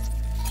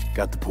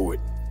 Got the port.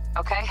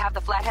 Okay, have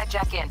the flathead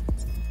jack in.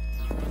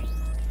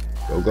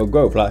 Go, go,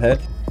 go,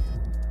 Flathead.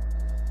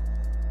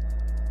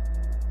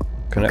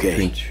 Connect Okay,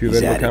 between two he's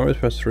available at it. cameras.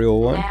 Press 3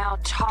 or 1. Now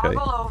toggle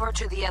Okay. over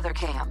to the other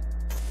cam.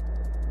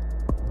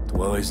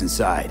 Dweller's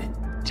inside.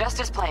 Just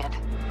as planned.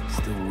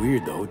 Still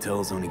weird, the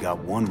hotel's only got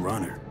one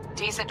runner.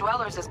 Decent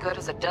Dweller's as good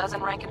as a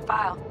dozen rank and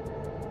file.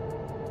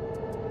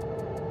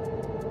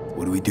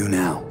 What do we do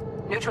now?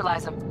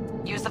 Neutralize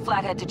him. Use the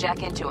flathead to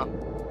jack into him.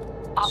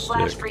 I'll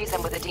flash Sick. freeze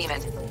him with a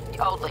demon.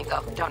 Old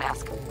lingo, don't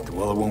ask.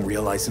 Dweller won't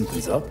realize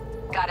something's up?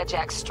 Gotta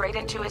jack straight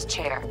into his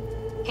chair.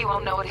 He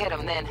won't know it hit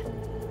him then.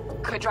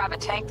 Could drive a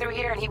tank through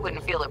here and he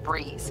wouldn't feel a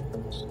breeze.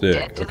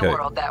 Dead to the okay.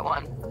 world, that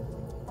one.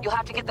 You'll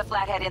have to get the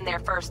flathead in there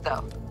first,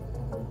 though.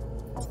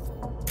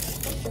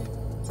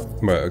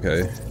 Right,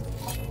 okay.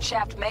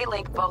 Shaft may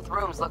link both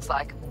rooms, looks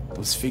like.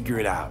 Let's figure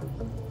it out.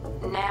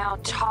 Now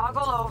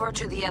toggle over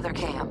to the other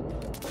cam.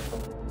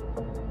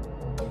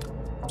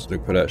 Let's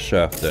look for that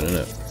shaft then,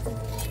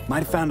 innit? Might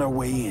have found our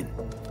way in.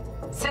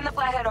 Send the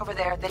flathead over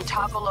there, then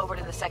toggle over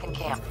to the second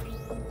cam.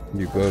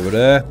 You go over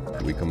there,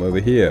 we come over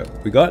here.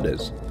 We got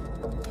this.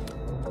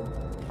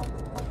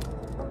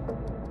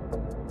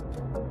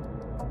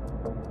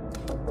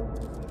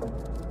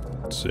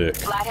 Sick.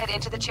 Flathead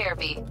into the chair,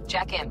 V.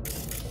 Jack in.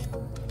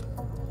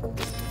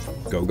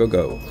 Go, go,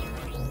 go.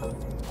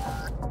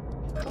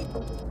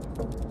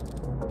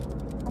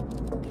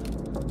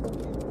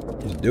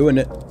 He's doing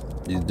it.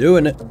 He's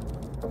doing it.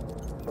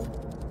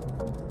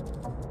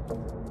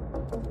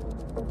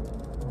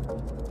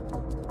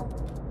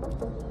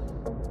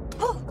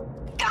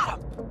 Got him.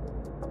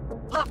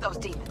 Love those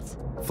demons.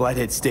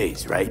 Flathead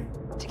stays, right?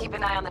 To keep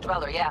an eye on the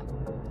Dweller, yeah.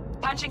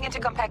 Punching into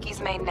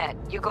Konpeki's main net.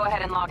 You go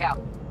ahead and log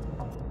out.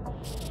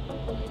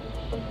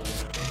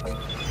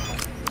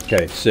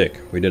 Okay, sick.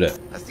 We did it.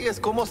 Así es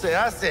como se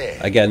hace.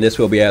 Again, this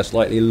will be a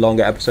slightly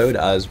longer episode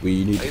as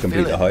we need to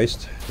complete the feeling?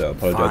 heist. So I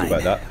apologize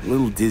about that. A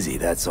little dizzy,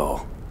 that's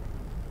all.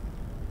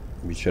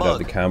 We should have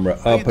the camera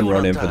up and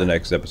running for the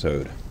next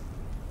episode.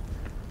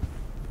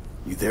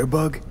 You there,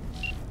 Bug?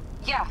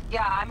 Yeah,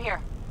 I'm here.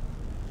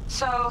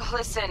 So,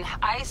 listen,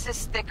 ice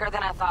is thicker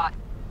than I thought.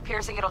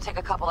 Piercing it'll take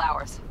a couple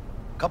hours.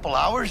 Couple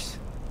hours?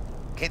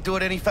 Can't do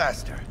it any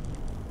faster.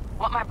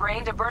 Want my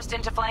brain to burst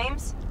into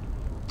flames?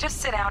 Just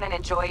sit down and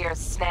enjoy your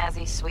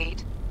snazzy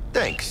sweet.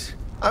 Thanks.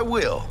 I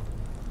will.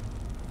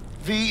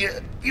 V,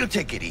 you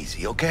take it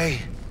easy, okay?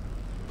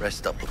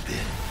 Rest up a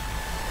bit.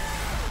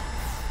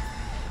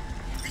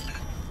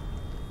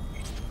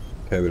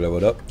 Okay, we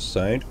leveled up.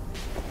 Signed.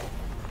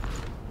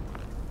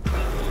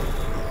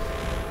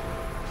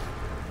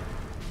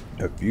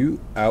 A few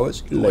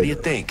hours later. What do you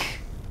think?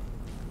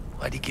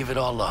 Why'd you give it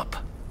all up?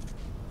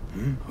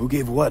 Who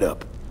gave what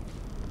up?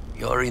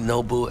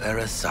 Yorinobu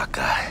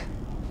Arasaka.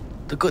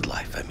 The good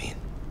life, I mean.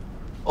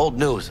 Old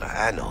news,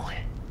 I know.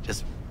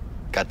 Just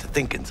got to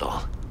thinking's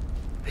all.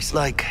 It's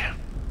like,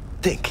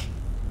 think.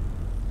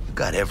 You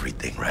got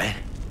everything, right?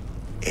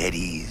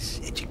 Eddies,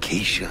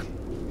 education.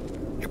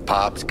 Your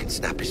pops can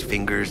snap his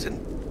fingers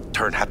and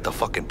turn half the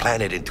fucking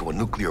planet into a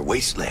nuclear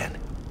wasteland.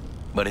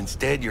 But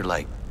instead, you're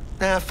like,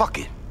 nah, fuck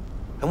it.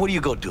 And what do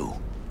you go do?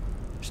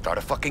 Start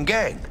a fucking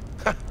gang.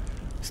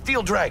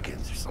 Steal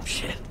dragons or some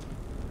shit.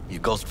 You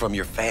ghost from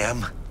your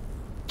fam,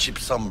 chip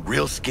some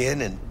real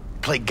skin, and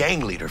play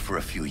gang leader for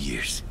a few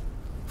years.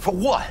 For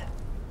what?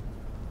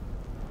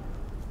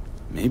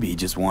 Maybe he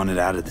just wanted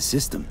out of the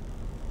system.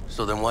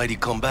 So then why'd he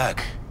come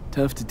back?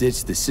 Tough to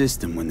ditch the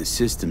system when the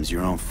system's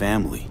your own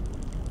family.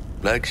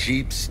 Black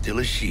sheep's still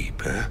a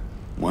sheep, huh?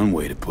 One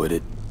way to put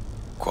it.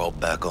 Crawled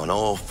back on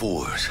all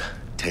fours,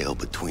 tail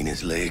between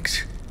his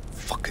legs.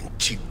 Fucking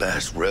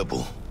cheap-ass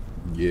rebel.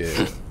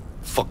 Yeah.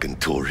 Fucking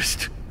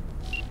tourist.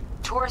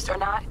 Tourist or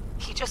not,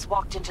 he just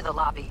walked into the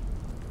lobby.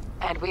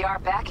 And we are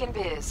back in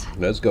biz.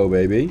 Let's go,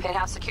 baby.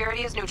 Penthouse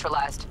security is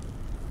neutralized.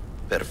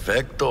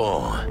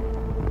 Perfecto.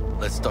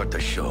 Let's start the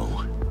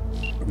show.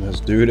 Let's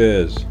do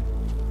this.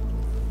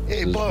 Hey,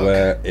 This is Buck.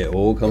 where it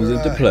all comes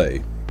into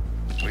play.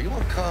 Were you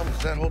on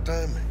comms that whole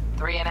time?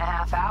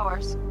 3.5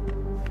 hours.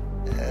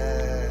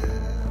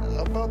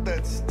 How about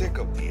that stick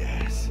up the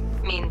ass?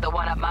 Mean the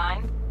one up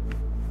mine?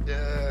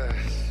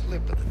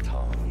 Slip of the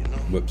tongue, you know?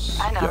 Whoops.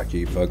 I know.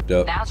 Jackie fucked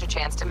up. Now's your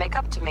chance to make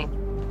up to me.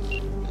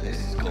 This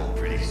is going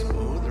pretty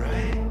smooth,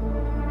 right?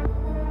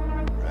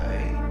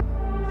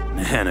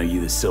 Man, are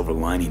you the silver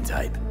lining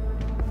type?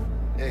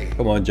 Hey,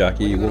 Come on,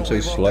 Jackie. You walk so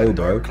slow,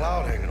 bro.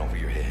 cloud hanging over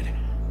your head.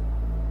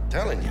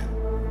 Telling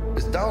you,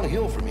 it's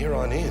downhill from here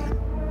on in.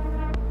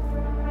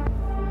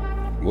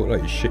 You walk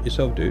like you shit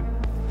yourself, dude.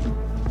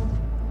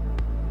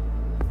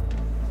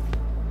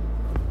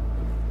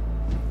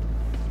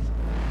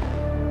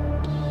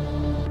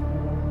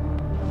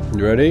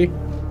 You ready?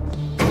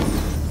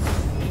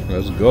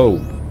 Let's go.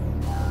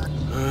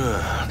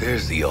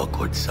 There's the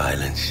awkward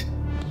silence.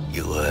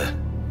 You,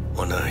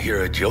 wanna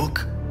hear a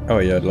joke? Oh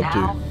yeah, I'd love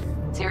Now?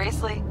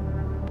 Seriously?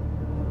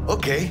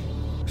 Okay,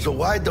 so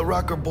why'd the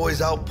Rocker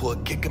Boy's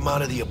output kick him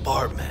out of the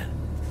apartment?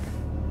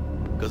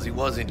 Because he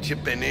wasn't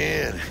chipping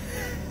in.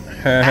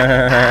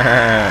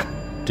 to.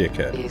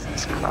 Dickhead.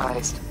 Jesus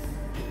Christ.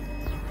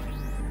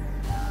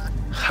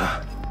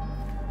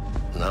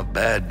 Not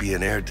bad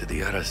being heir to the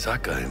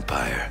Arasaka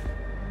Empire.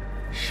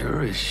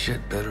 Sure is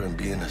shit better than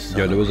being a son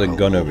Yeah, there was a of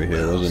gun Raoul over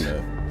here, Wells. wasn't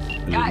there? Is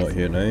it Guys, not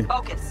here now?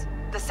 focus.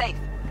 The safe.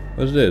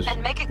 What's this?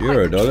 And make it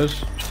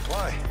 $1.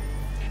 Why?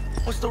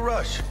 What's the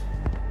rush?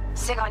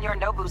 Sigon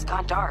Yorinobu's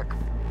gone dark.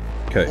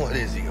 Okay. What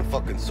is he, a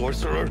fucking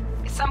sorcerer?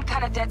 Some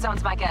kind of dead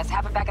zone's my guess.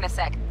 Have him back in a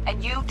sec.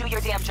 And you do your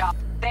damn job.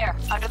 There,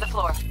 under the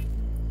floor.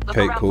 Look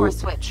Okay, around cool. for a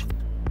switch.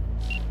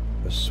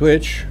 A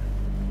switch?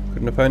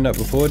 Couldn't I find that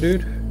before,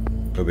 dude?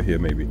 Over here,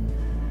 maybe.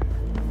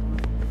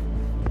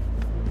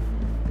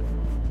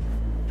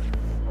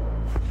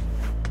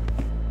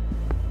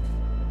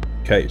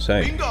 Okay,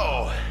 same.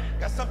 Bingo!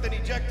 Got something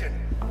ejecting.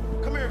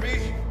 Come here,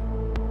 V.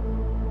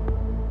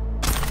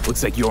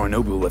 Looks like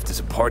Yorinobu left us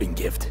a parting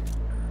gift.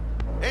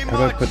 Ain't How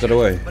do I much, put that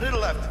away? but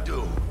it'll have to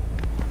do.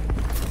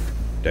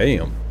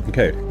 Damn.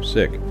 Okay,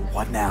 sick.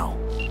 What now?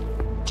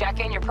 Jack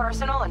in your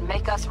personal and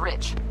make us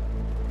rich.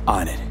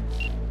 On it.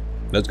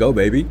 Let's go,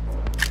 baby.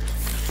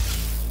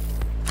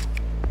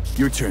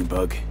 Your turn,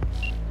 Bug.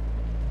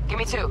 Give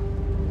me 2.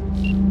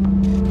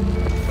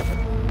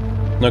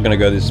 Not gonna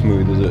go this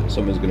smooth, is it?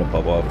 Something's gonna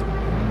pop off.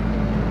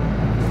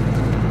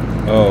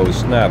 Oh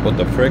snap, what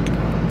the frick?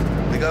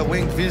 We got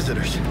winged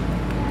visitors.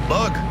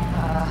 Bug.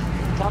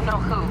 Don't know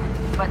who,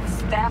 but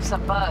staff's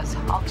abuzz.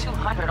 All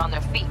 200 on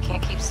their feet,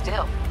 can't keep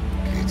still.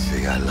 Can't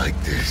say I like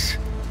this.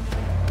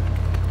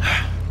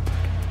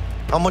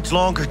 How much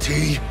longer,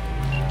 T?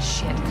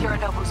 Shit,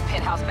 Yorinobu's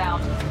penthouse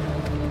bound.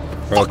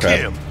 Fuck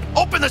him!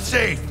 Open the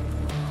safe!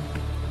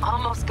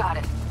 Almost got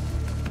it.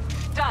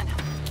 Done.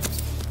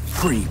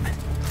 Cream.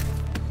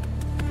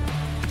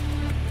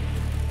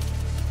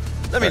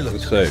 Let me look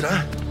at this,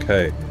 huh?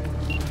 Okay.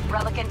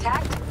 Relic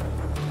intact?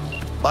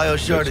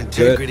 Bioshard Looks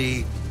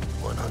integrity,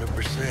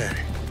 100%.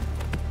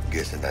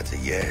 Guessing that's a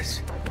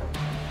yes.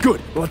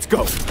 Good, let's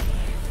go.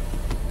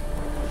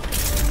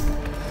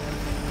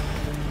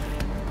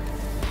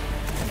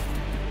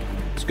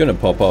 It's gonna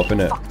pop up,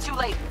 innit? Fuck, too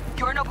late.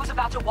 Yorinobu's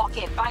about to walk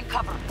in. Find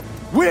cover.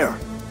 Where?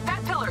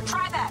 That pillar,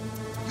 try that.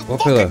 What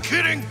pillar?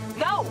 Kidding?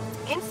 No,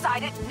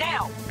 inside it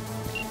now.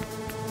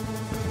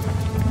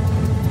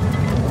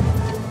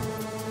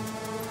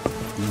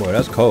 Boy,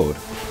 that's cold.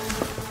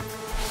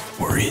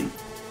 We're in.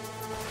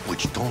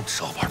 Which don't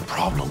solve our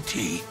problem,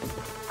 T.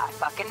 I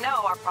fucking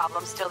know our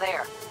problem's still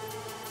there.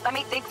 Let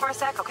me think for a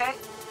sec, okay?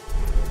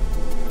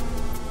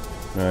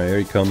 Alright, here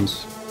he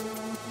comes.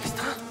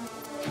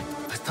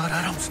 I thought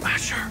Atom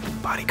Smasher.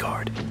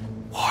 Bodyguard.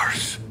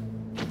 Wars.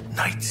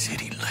 Night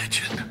City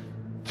legend.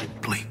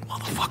 Bleak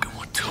motherfucking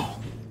one too.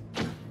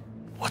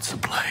 What's the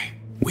play?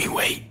 We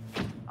wait.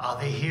 Are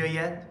they here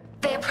yet?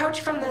 They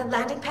approach from the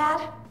landing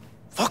pad?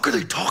 Fuck are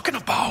they talking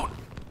about?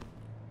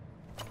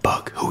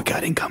 Bug, who we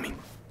got incoming?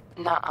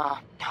 Nuh-uh.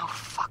 No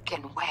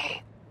fucking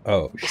way.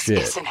 Oh, This shit.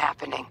 isn't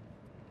happening.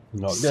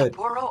 Not good.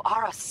 Saburo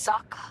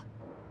Arasaka.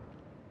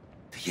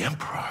 The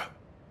Emperor.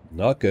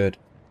 Not good.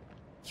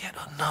 Yet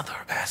another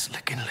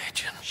ass-licking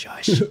legend.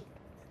 Shush.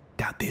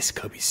 Doubt this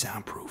could be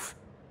soundproof.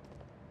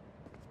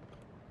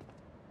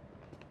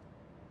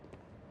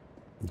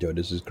 Yo,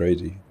 this is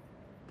crazy.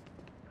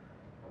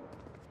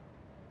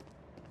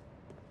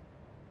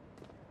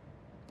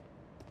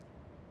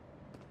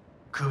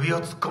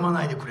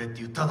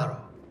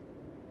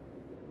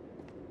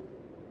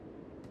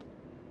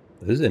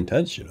 This is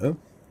intense, you know?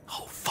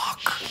 Oh, fuck.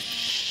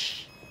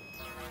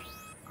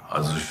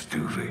 外して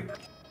くれ。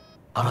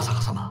荒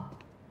坂様、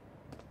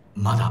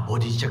まだボ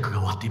ディチェックが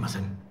終わっていませ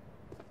ん。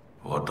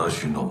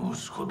私の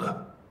息子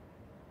だ。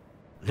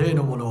例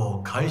のもの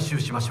を回収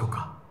しましょう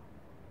か。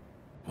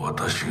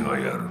私が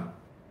やる。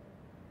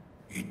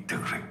言って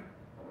くれ。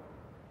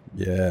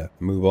Yeah,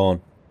 move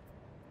on.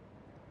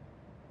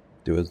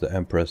 Do as the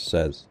Empress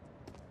says.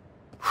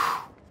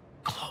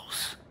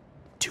 Close.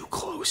 Too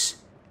close.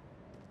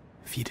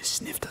 If he'd have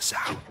sniffed us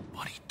out.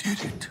 But he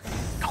didn't.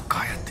 No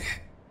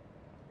cállate.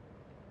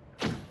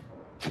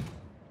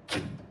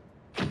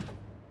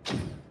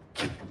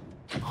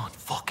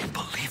 Unfucking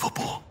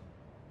believable.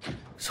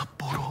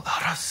 Saburo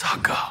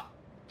Arasaka.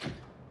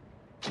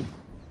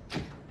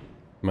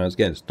 Man's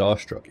getting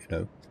starstruck, you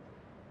know?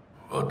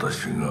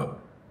 私が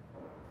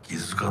気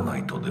づかな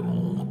いとで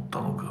も思った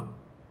のか。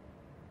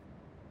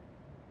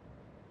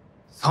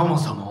そも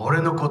そも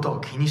俺のことを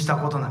気にした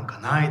ことなんか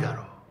ないだ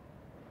ろう。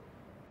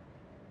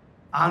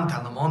あん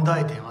たの問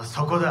題点は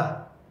そこ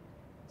だ。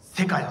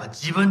世界は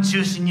自分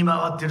中心に回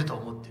ってると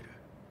思ってる。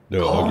 The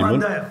傲慢 argument?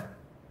 だよ。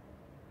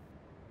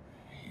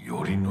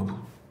頼信、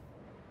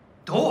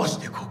どうし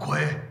てここ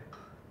へ？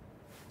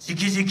直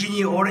々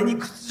に俺に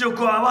屈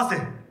辱を合わせ、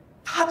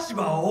立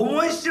場を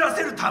思い知ら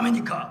せるため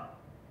にか。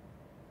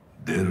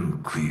出る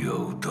杭が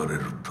打たれ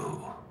る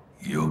と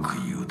よく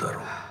言うだろ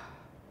う。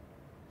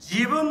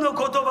自分の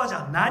言葉じ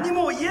ゃ何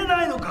も言え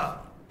ないの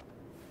か。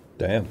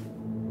 Damn.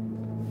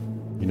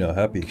 You're not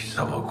happy. 貴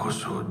様こ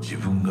そ自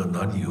分が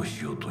何を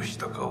しようとし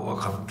たか分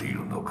かってい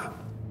るのか。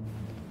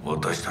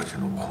私たち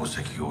の功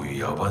績を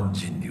野蛮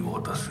人に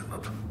渡すな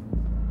ど、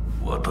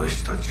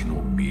私たち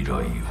の未来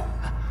を。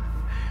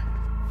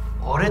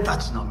俺た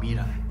ちの未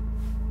来。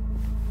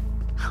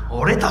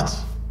俺たち。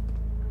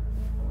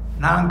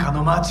なんか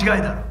の間違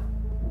いだろ。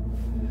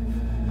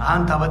あ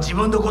んたは自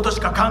分のことし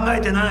か考え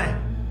てない。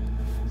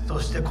そ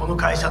してこの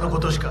会社のこ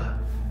としか。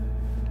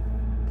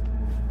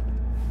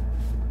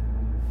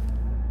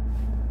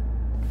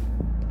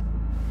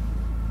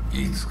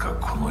いつか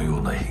このよ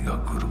うな日が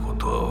来るこ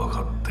とは分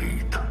かって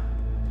いた。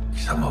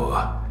貴様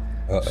は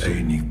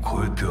正に越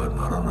えては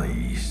ならな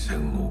い一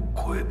線を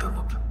越えた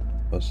のだ。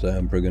What's the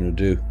Emperor gonna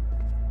do?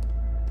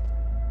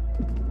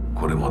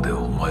 これまで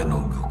お前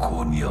の愚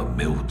行には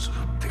目をつぶ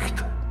ってき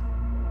た。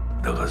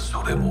だが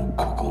それも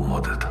ここま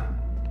でだ。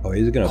Oh,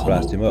 he's gonna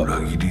blast him こ up. の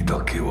裏切り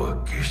だけ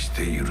は決し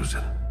て許せ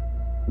ん。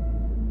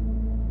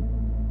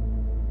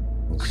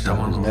貴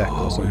様の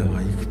母親が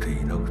生きて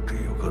いなくて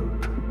よかっ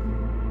た。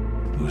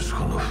息子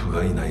の不甲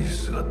斐ない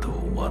姿を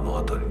目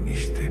の当たりに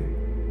して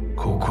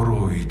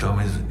心を痛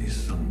めずに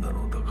済んだ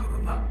のだから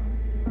な。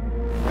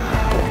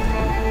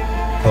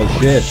Oh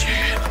shit.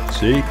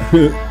 See?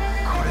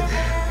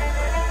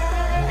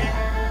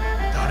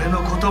 誰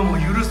のことも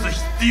許す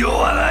必要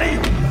はない。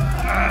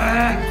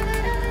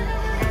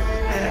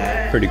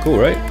Pretty cool,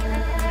 right?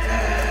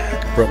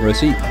 Front row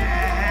seat.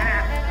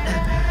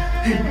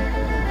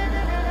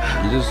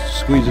 You're just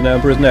squeezing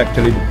down for his neck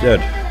till he's dead.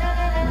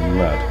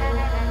 Mad.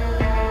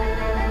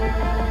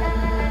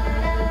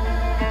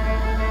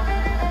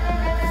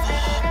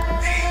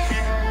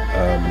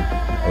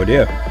 Oh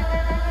dear.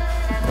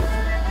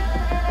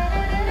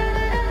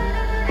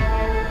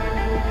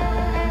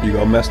 You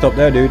got messed up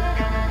there, dude.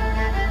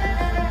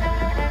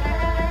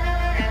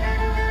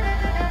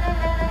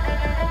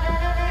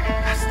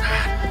 That's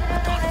that.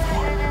 Done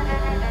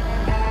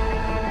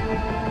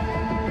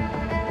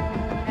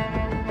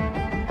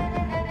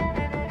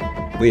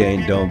for. We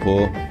ain't done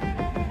for.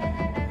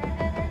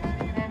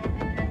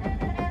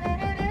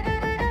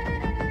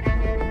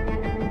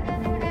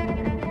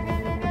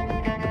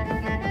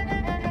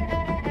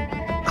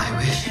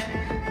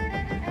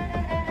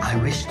 I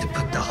wish to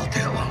put the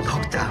hotel on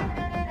lockdown.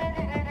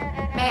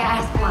 May I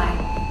ask why?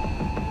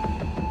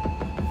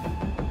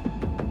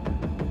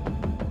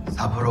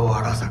 Saburo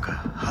Arasaka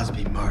has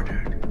been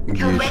murdered.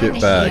 You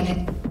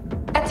shitbag.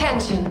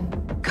 Attention.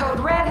 Code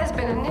Red has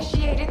been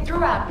initiated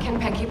throughout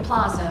Kenpeki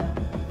Plaza.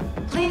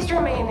 Please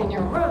remain in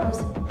your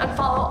rooms and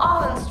follow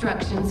all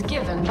instructions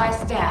given by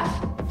staff.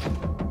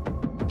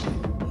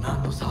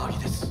 何の騒ぎ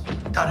です。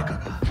誰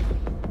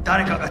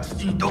かが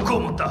父に毒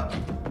を持った。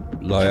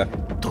Liar.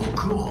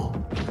 毒を。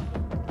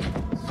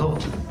そう。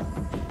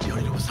頼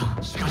信さ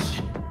ん、しか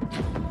し。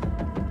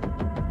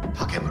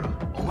竹村、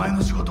お前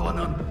の仕事は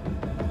何だ。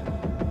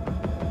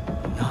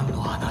何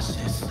の話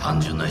です。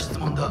単純な質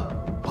問だ。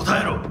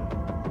答えろ。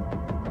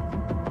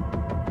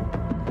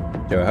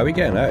Yo, how are we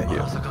getting out of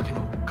here? 荒坂家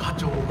の家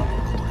長を守る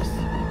ことです。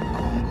今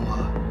後は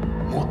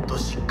もっと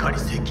しっかり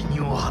責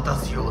任を果た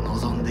すよう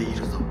望んでい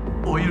るぞ。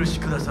お許し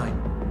ください、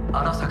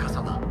荒坂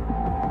様。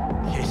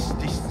決し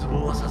て失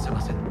望はさせま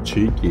せん。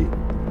Cheeky.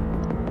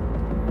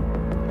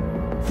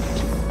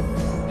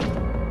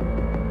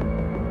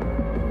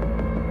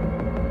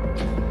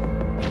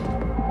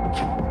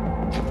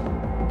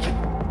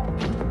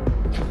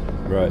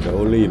 Right, they're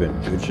all leaving.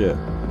 Good shit.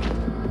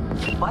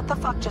 What the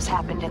fuck just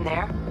happened in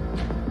there?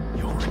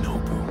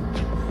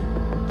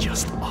 Yorinobu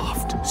just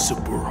offed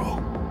Saburo.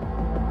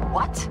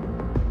 What?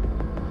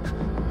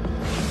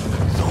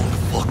 His own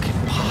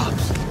fucking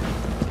pops.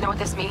 You know what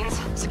this means?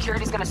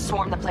 Security's gonna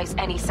swarm the place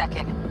any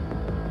second.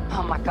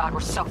 Oh my god, we're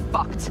so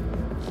fucked.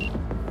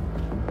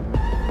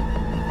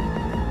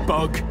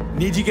 Bug,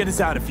 need you get us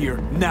out of here,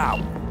 now.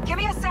 Give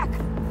me a sec.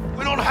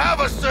 We don't have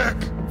a sec.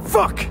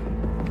 Fuck!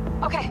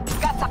 Okay,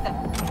 got something.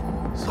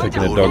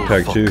 Taking a dog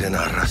tag too. Fucking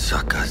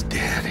Arasaka's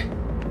dead.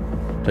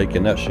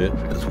 Taking that shit.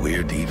 It's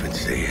weird to even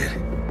say it.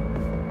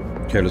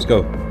 Okay, let's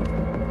go.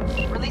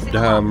 Releasing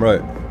Damn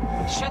right.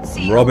 Should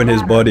see Robbing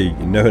his body,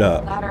 you know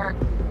that. Ladder.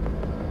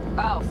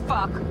 Oh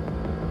fuck.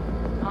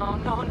 Oh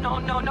no, no,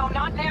 no, no,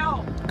 not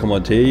now. Come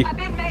on, T. I've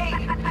been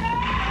made.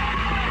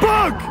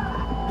 Bug!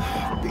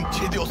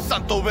 Pinche Dios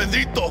santo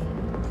bendito.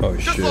 Oh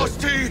Just shit. lost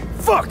T.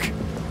 Fuck!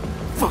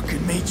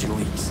 Fucking major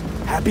leagues.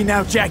 Happy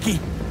now, Jackie?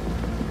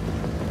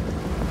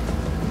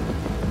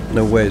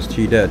 No way, is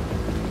T dead?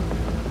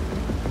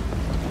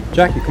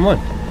 Jackie, come on.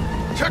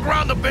 Check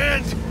around the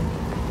bend.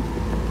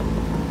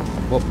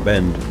 What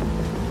bend?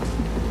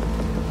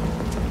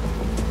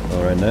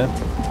 All right now.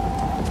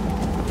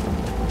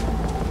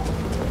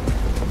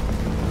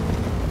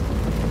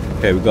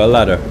 Okay, we got a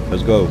ladder.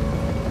 Let's go.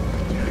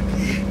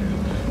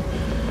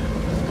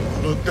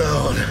 Look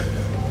down.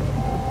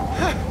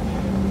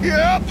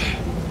 Yep.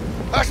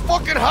 That's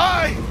fucking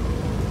high.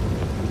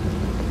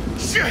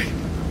 Shit.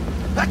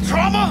 That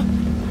trauma?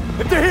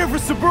 If they're here for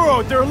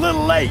Saburo, they're a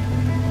little late.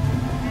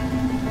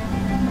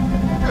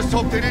 Just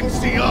hope they didn't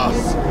see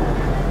us.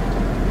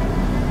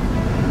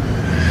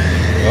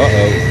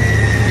 Uh-oh.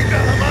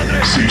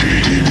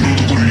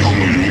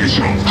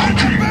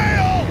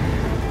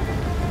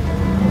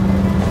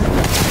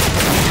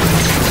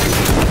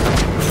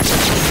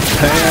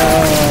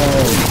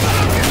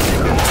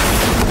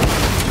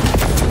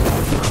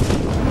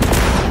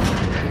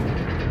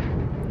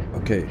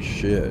 Okay,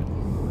 shit.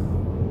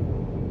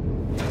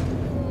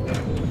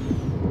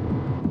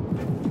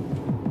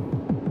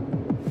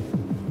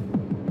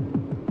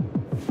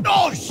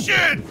 Oh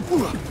shit!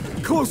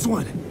 Close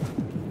one.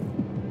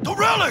 The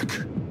relic!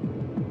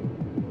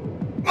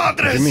 Madres! What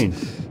do you mean?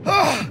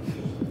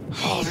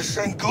 Oh, this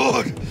ain't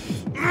good.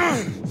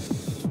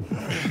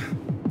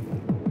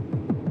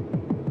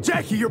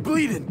 Jackie, you're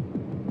bleeding.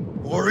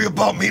 Worry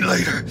about me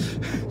later.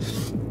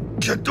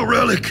 Check the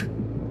relic.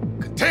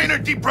 Container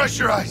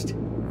depressurized.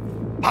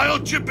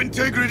 Biochip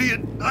integrity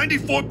at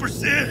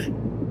 94%.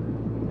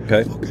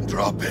 Okay. Fucking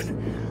drop it.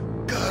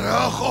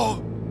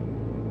 Carajo.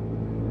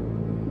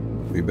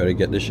 We better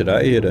get this shit out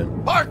of here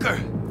then. Parker!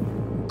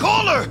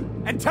 Call her!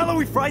 And tell her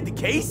we fried the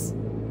case?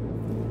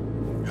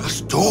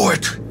 Just do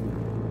it.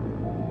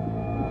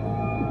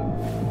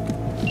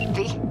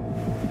 V?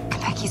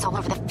 Konpeki's all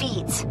over the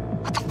feeds.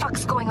 What the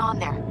fuck's going on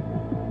there?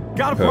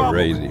 Got a problem.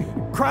 Crazy.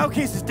 Cryo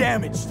case is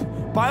damaged.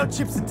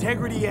 Biochip's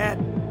integrity at...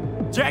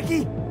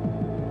 Jackie?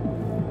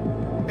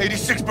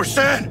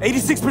 86%!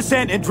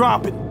 86% and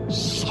dropping.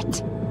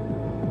 Shit.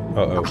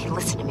 Uh-oh. Okay,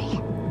 listen to me.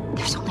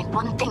 There's only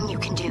one thing you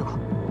can do.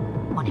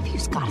 One of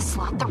you's gotta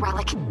slot the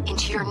relic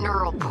into your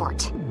neural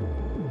port.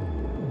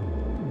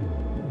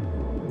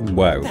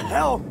 Wow. What the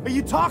hell are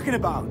you talking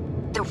about?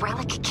 The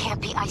relic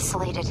can't be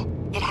isolated.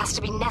 It has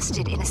to be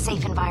nested in a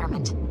safe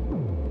environment.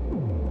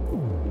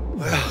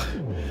 Well,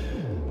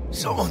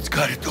 someone's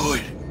gotta do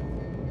it.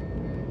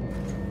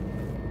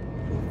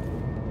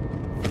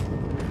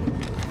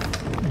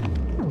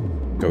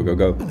 Go, go,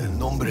 go. En el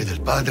nombre del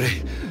Padre,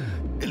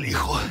 del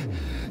Hijo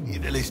y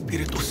del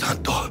Espíritu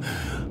Santo.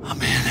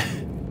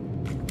 Amen.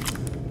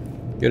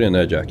 Get in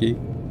there, Jackie.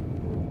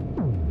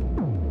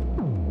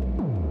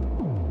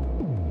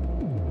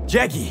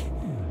 Jackie,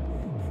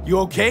 you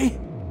okay?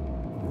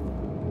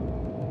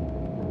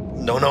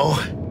 No.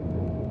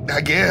 I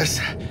guess.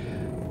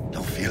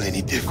 Don't feel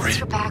any different. Once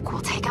you're back,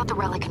 we'll take out the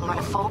relic and run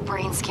a full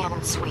brain scan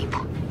and sweep.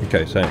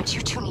 Okay, same. But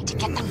you two need to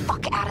get the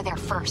fuck out of there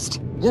first.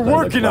 We're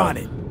working on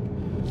it.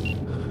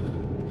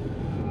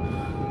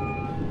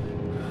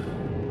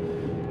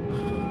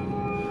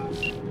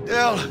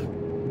 Dell,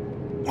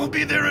 we'll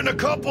be there in a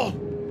couple.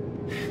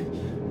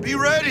 Be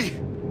ready.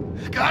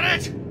 Got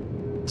it?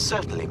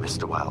 Certainly,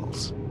 Mr.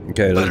 Wells.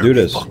 Okay, let's do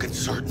this. Fucking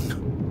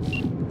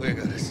certain. We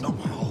gotta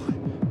somehow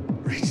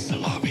reach the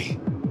lobby.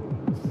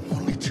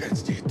 Only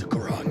chance to hit the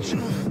garage.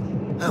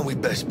 And we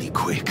best be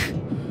quick.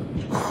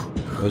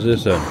 What's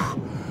this then?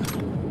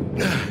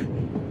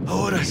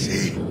 Ahora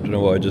sí. Don't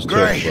know what I just took,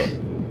 but...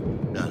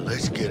 Now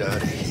let's get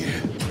out of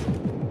here.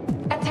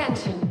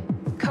 Attention.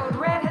 Code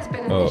Red has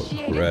been Oh,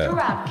 initiated red.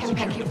 throughout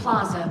Kentucky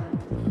Plaza.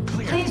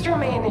 Please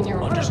remain in your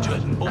rooms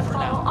and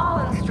follow all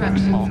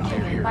instructions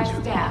given by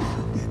staff.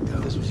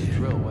 This was a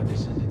drill. Why they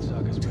send in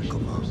Saga special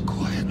forces?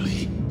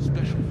 Quietly.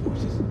 Special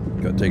forces.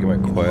 Gotta take him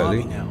out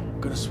quietly. Now,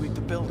 gonna sweep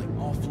the building,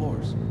 all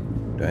floors.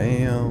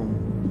 Damn.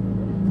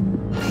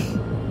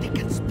 They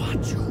can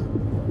spot you.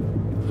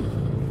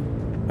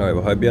 Alright,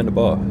 we'll hide behind the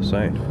bar.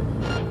 Sound.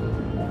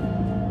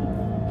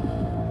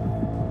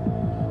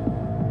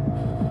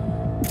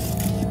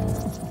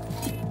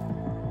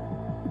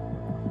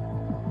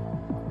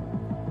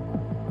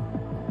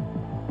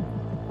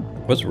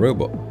 What's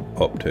robot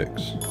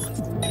optics?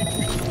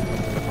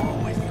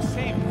 Always the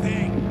same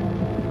thing.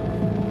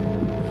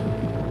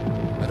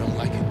 I don't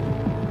like it.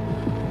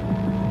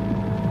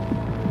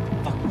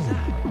 What the fuck was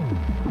that?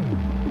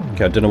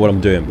 Okay, I don't know what I'm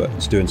doing, but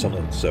it's doing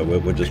something, so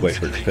we'll just wait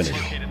for it to finish.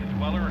 Located the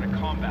dweller in a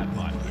combat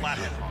pod,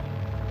 flathead model.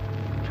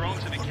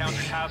 Drones have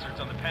encountered hazards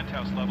on the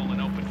penthouse level and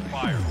opened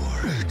fire.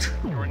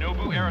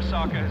 Yorinobu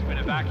Arasaka has been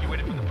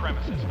evacuated from the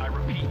premises. I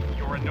repeat,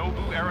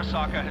 Yorinobu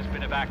Arasaka has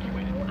been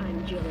evacuated.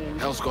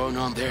 Hell's going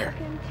on there?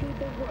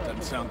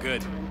 Doesn't sound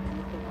good. The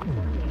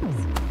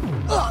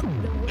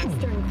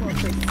Western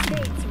corporate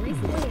states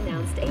recently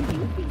announced a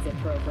new visa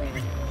program.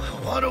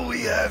 What do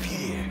we have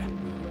here?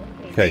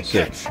 Okay,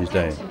 sick. She's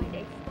down.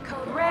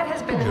 Code Red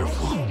has been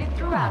initiated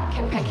throughout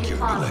Kentucky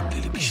Plaza.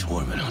 Likely to be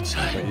swarming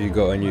outside. What you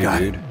got on you,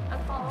 dude?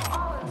 And follow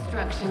all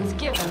instructions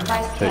given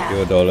by staff. Take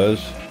your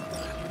dollars.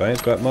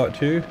 Bounce back Mark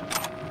 2.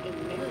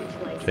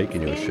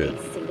 Taking your shit.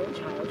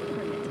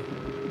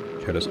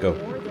 Okay, let's go.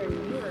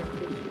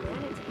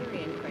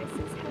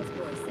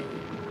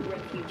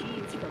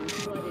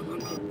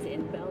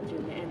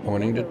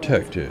 Warning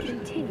detected.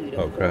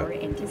 Oh crap.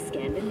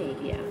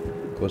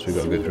 Of course we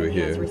gotta go through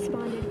here.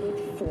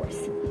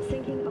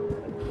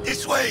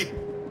 This way!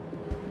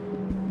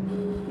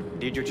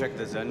 Did you check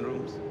the Zen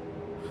rooms?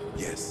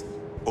 Yes,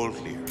 all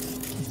clear.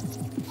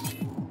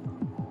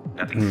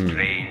 Nothing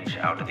strange,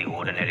 out of the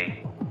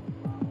ordinary.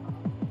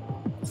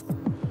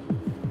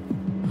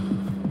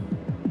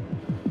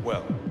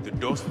 Well, the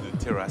doors to the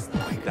terrace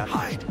are that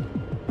hide.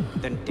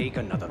 Then take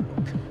another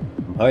look.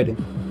 I'm hiding.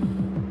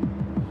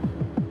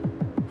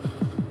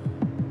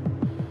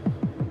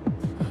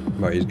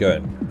 Right, he's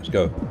going. Let's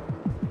go.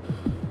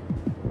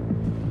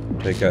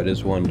 Take out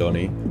this one,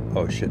 Donnie.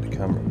 Oh shit, the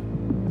camera.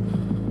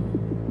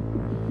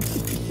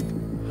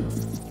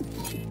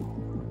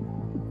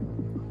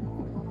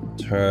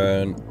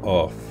 Turn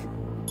off.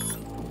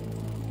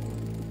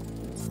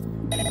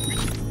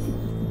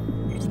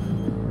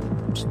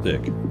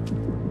 Stick.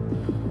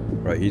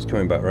 Right, he's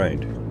coming back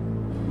round.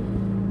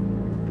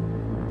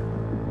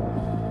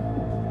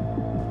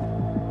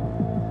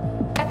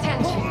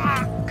 Attention.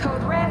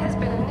 Code Red has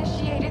been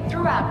initiated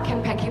throughout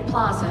Kentucky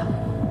Plaza.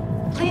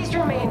 Please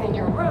remain in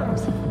your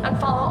rooms and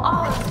follow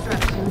all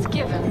instructions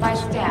given by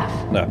staff.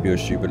 Snap your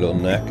stupid little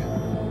neck.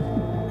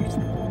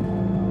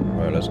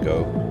 Right, let's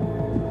go.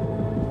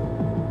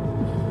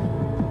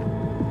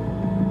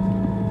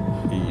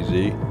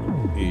 Easy.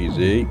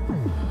 Easy.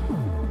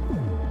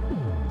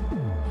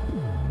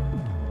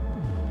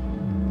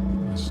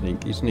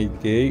 Sneaky,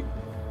 sneaky.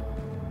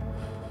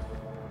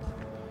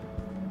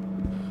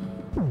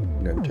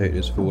 I'm gonna take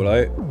this fool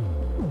out.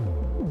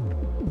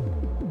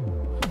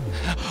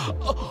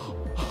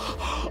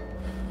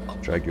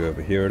 Drag you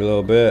over here a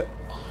little bit.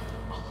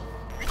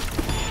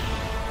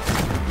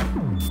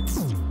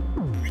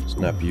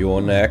 Snap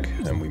your neck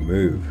and we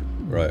move.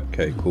 Right,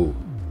 okay, cool.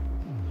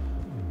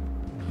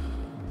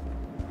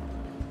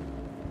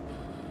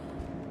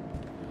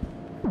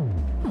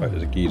 Right,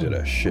 there's a geezer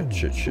there. Shit.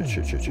 Baby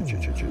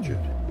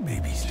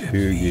step.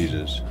 Two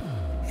geezers.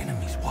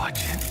 Enemies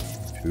watching.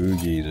 Two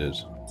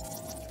geezers.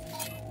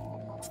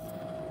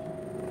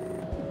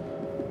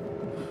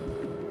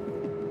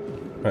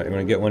 Right, you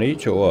want to get one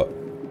each or what?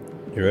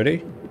 You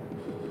ready?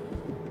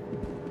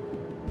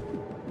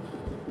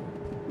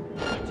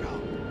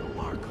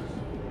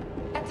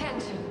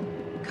 Attention.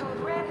 Code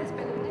Red has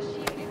been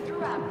initiated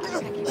throughout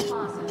Kentucky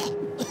Plaza.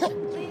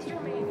 Please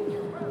remain in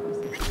your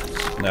rooms.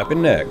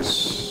 Snapping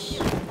necks.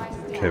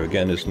 Okay, we're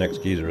getting this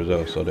next geezer as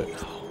well, sod it.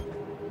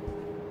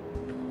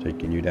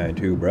 Taking you down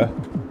too, bruh.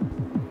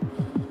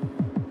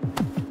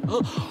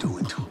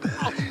 Doing too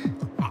bad.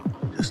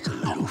 Just a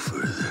little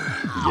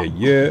further.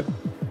 Yeah.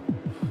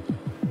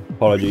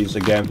 Apologies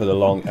again for the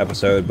long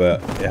episode,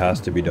 but it has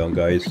to be done,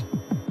 guys.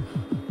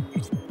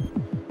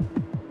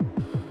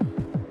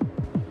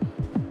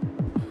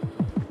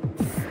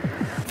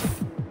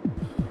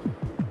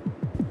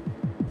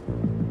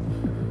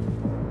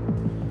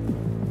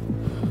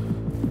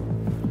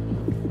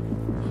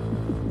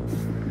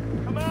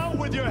 Come out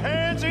with your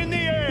hands in the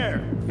air.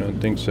 Don't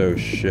think so,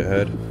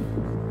 shithead.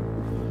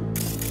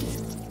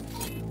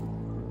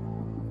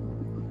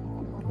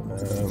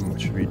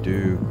 What should we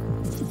do?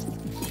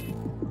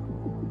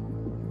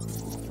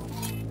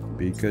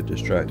 Beacon,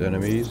 distract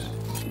enemies.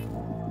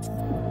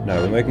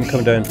 No, we make them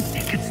come down.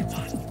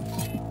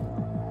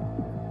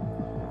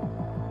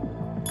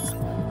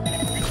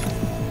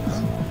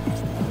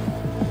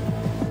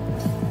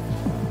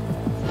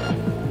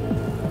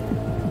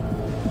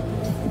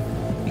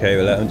 Okay,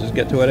 we'll let them just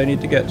get to where they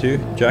need to get to.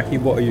 Jackie,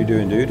 what are you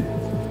doing, dude?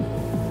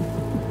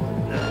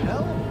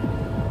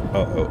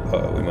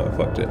 Uh-oh, we might have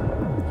fucked it.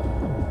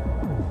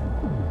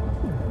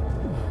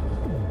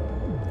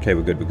 Okay,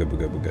 we're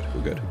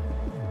good.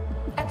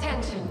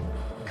 Attention.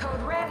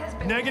 Code Red has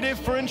been Negative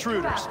for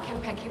intruders.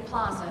 Kentucky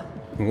Plaza.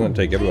 I'm going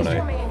to take everyone Please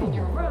out. remain in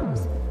your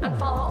rooms and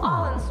follow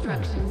all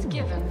instructions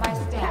given by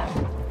staff.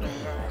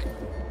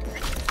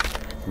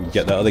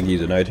 Get that other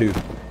geezer now too.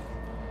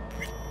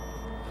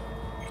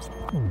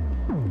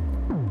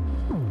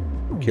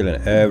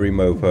 Killing every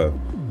mofo.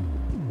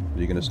 Are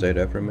you gonna stay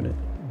there for a minute?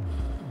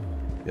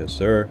 Yes,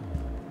 sir.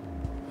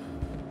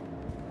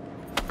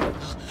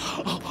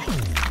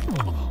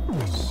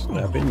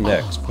 Snapping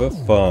necks for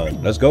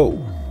fun. Let's go.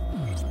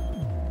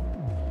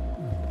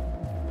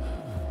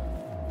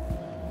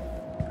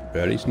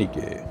 Very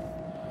sneaky.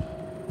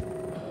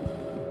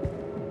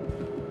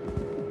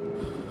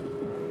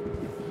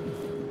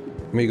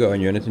 What you got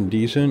on you? Anything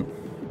decent?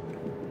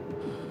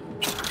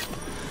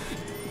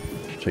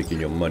 Taking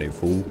your money,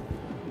 fool.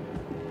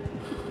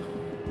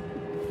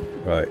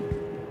 Right.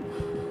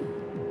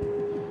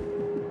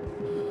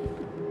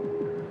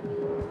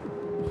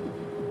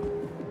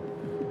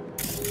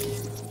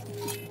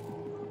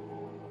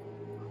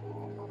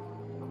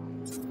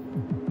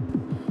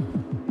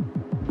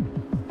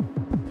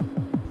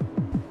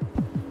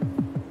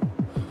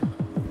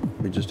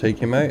 We just take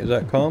him out? Is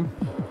that calm?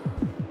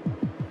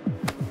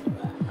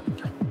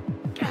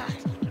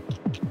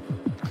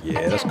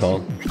 Yeah, that's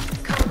calm.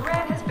 Code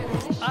Red has been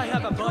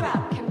initiated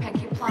throughout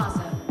Kentucky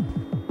Plaza.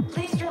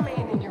 Please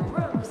remain in your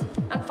rooms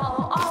and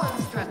follow all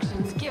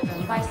instructions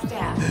given by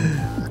staff.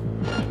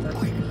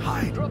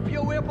 Drop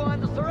your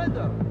weapon and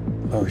surrender.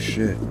 Oh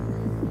shit.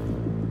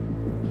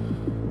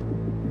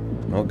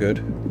 Not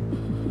good.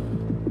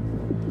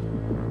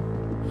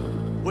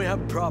 We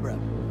have a problem.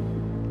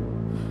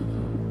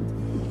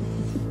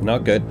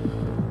 Not good.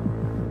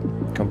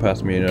 Come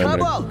past me and I'm Come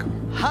gonna... out!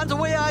 Hands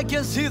away, I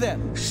can see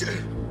them.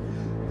 Shit.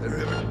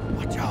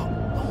 Watch out.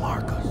 Don't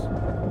mark us.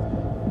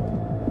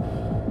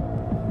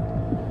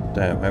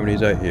 Damn, how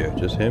many's out here?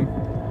 Just him?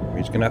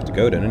 He's gonna have to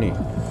go then, isn't he?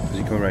 Is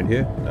he coming right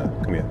here? No,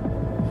 come here.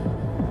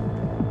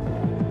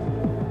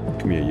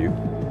 Come here, you.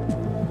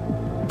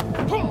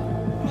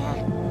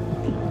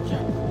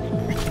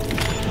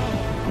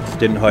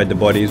 Didn't hide the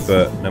bodies,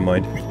 but never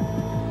mind.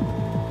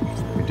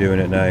 We're doing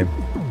it now.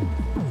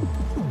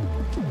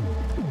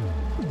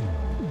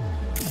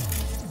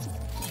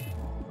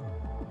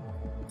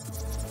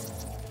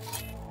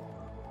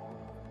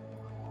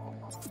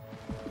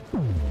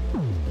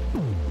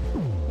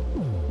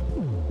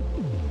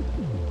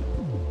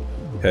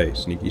 Okay,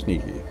 sneaky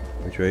sneaky.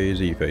 Which way is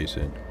he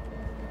facing?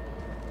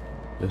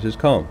 This is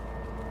calm.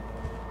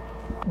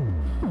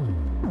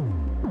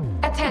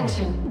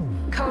 Attention.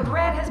 Code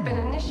Red has been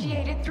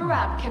initiated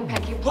throughout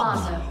Kentucky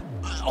Plaza.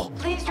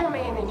 Please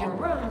remain in your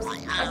rooms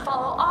and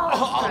follow all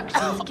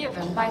instructions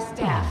given by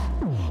staff.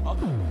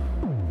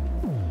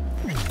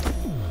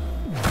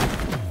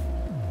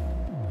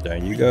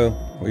 Down you go.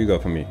 What you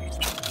got for me?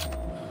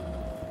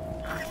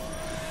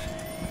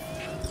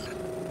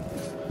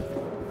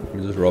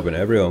 We're just robbing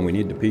everyone. We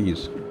need the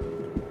peas.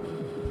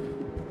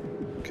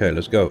 Okay,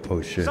 let's go.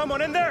 Oh shit.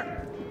 Someone in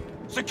there?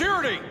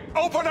 Security!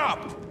 Open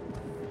up!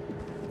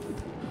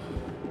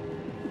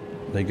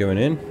 They going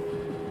in?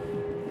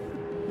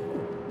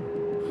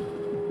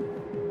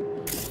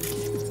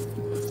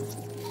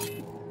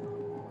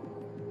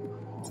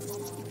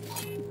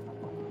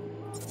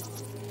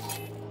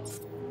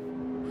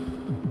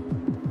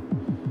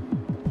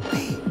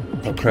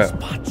 Oh crap.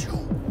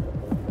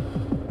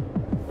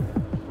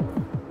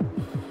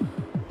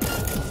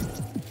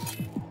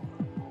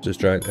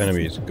 Distract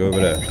enemies. Go over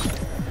there.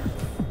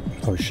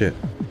 Oh shit.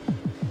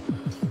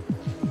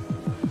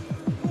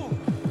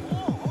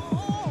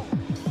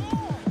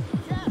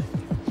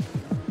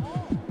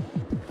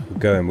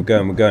 We're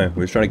going.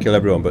 We're trying to kill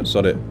everyone, but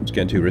sod it. It's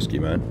getting too risky,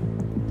 man.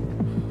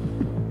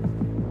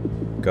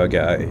 Gotta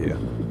get out of here.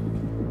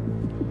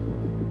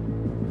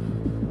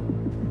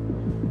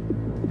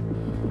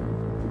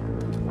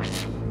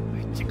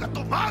 Chica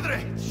tu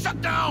madre!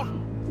 Shut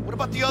down! What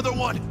about the other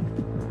one?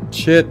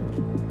 Shit.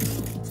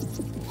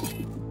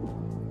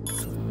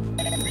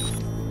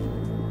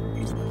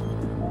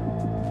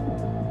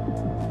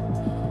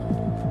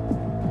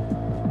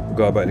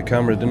 Forgot about the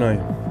camera, didn't I?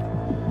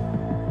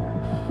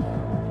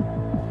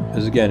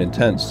 This is getting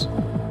intense.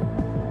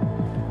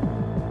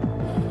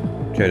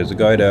 Okay, there's a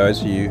guy there, I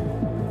see you.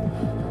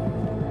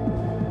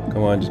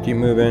 Come on, just keep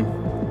moving.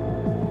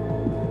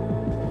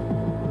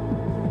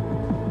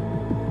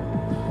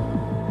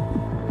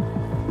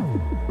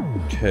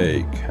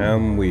 Okay,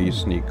 can we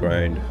sneak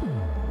around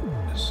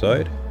this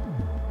side?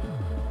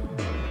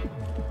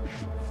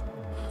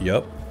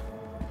 Yup.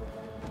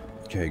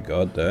 Okay,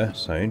 guard there,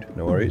 sound,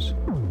 no worries.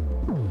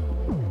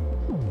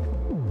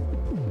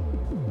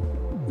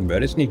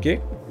 Very sneaky.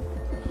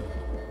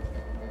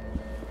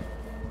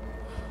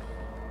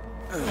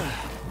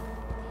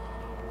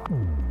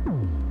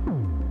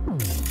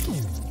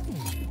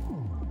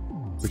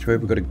 Which way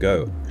have we got to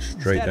go?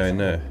 Straight down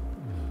there.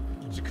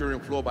 Securing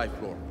floor by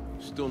floor.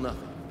 Still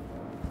nothing.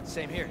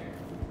 Same here.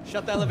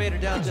 Shut the elevator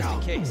down just in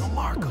case. No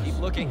markers. Keep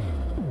looking.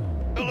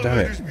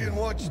 Elevator's being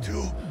watched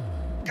too.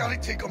 Gotta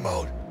take them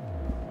out.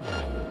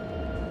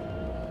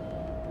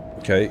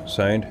 Okay,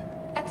 sound.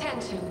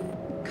 Attention.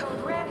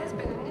 Code Red has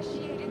been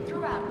initiated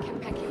throughout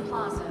Kentucky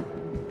Plaza.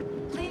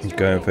 Please He's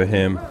going for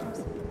him.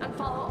 and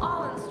follow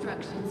all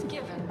instructions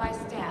given by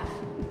staff.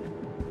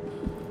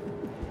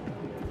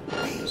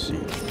 Let's see.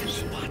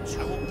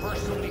 I will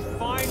personally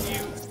find you.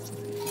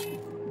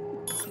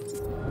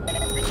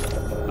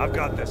 I've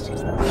got this.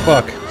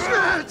 Fuck.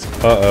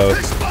 Uh-oh.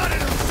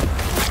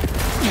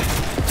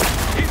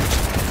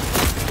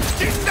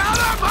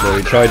 Well,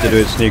 we tried to do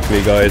it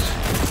sneakily, guys.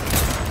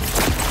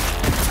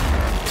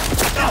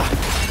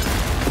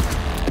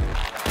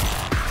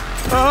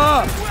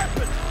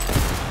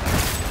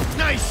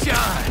 Nice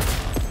shot.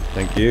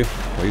 Thank you.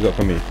 What you got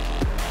for me?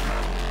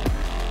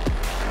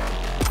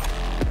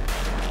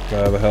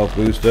 Grab a health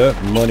booster.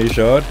 Money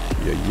shard.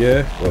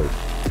 Yeah. Whoa.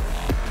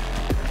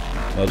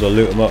 Might as well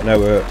loot them up now.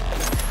 We're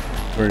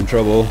in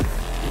trouble.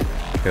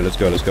 Okay, let's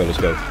go.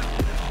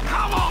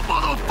 Come on,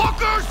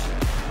 motherfuckers!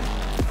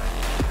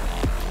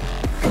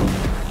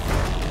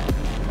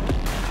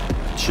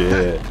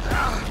 Shit.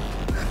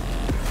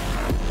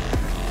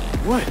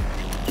 What?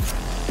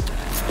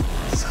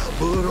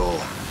 Saburo.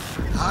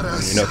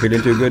 You're not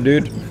feeling too good,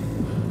 dude?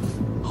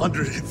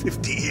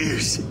 150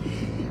 years.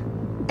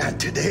 And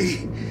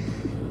today,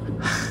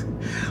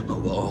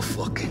 of all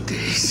fucking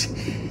days,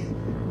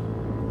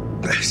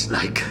 it's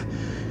like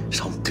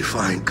some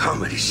divine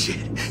comedy shit.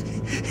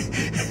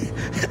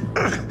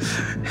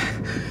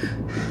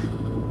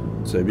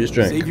 Save your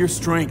strength. Save your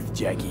strength,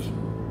 Jackie.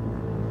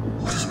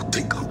 What do you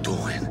think I'm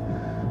doing?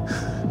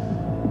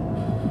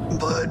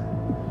 But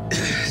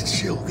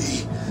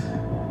Sylvie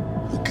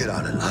will get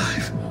out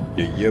alive.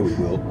 Yeah, we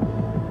will.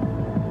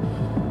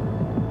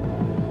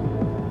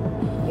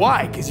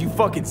 Why? 'Cause you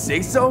fucking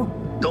say so?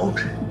 Don't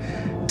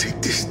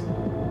take this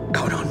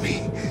out on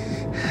me.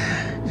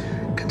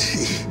 Can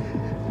see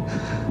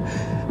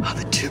how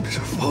the chips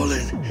are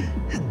falling.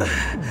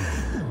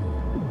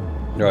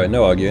 Alright,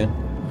 no arguing.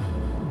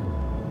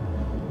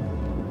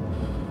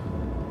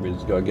 We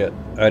just gotta get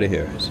out of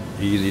here. It's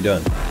easy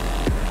done.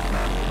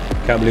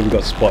 Can't believe we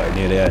got spotted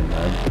near the end,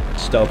 man.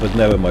 Stealth was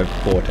never my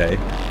forte.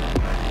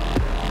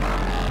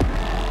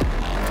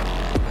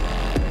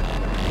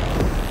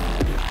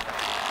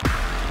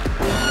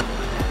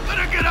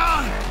 Better get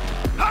on!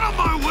 Out of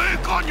my way,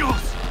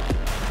 coños!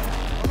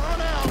 Come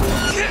on out!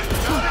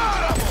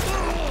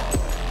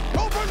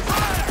 Open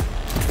fire!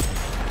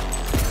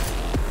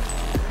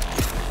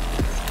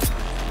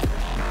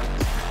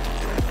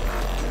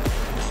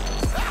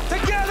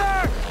 Together!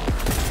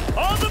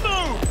 On the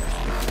move!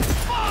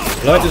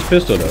 I like this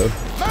pistol though.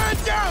 Man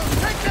down!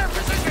 Take their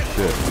position!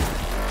 Shit.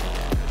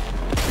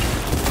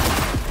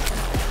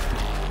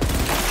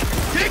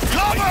 Take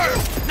cover!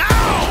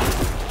 Now!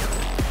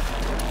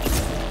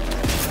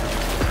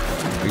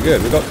 We good,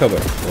 we got cover.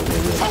 Whoa.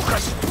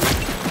 Focus!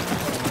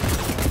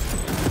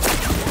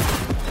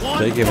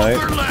 Take him out.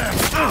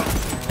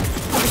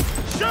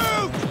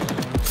 Shoot!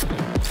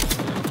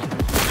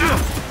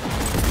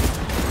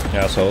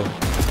 Asshole.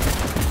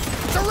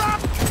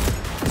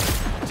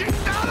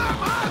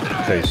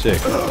 Okay,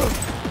 sick.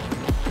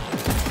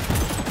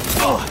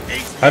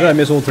 How did I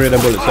miss all three of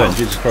them bullets then?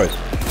 Jesus Christ.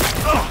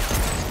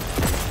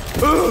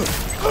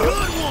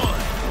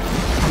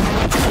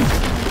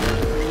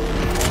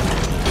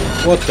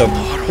 What the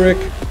frick?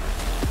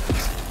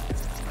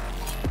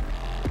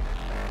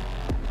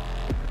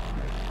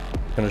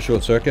 Can I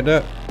short circuit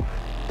that?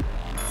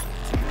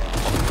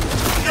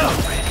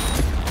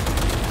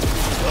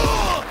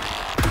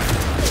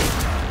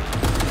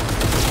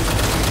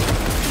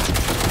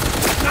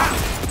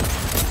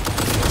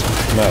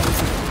 No.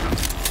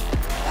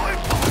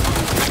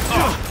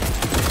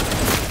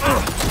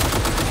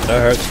 That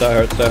hurts, that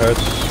hurts, that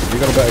hurts. You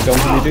got a better gun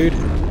for me, dude?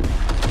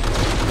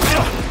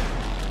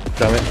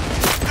 Damn it.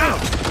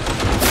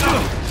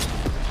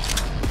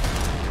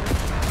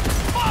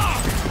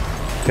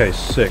 Okay,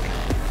 sick.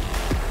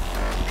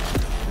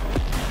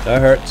 That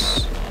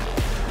hurts.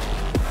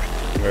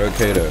 We're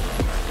okay though.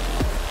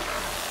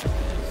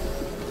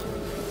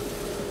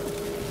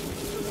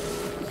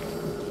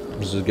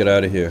 Let's just get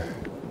out of here.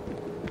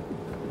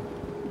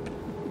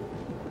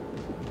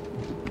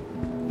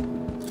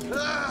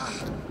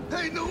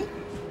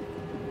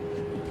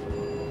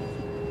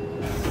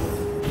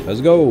 Let's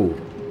go.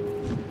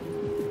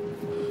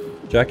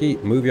 Jackie,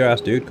 move your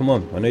ass, dude. Come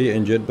on. I know you're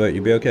injured, but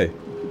you'll be okay.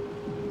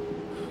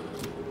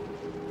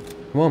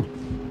 Come on.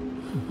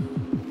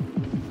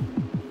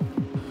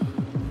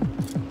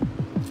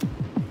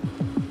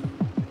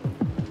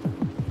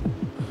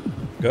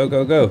 Go,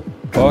 go, go.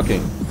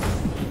 Parking.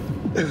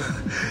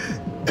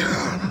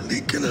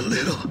 Leaking a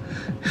little.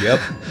 Yep.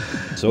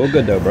 It's all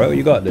good though, bro.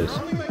 You got this.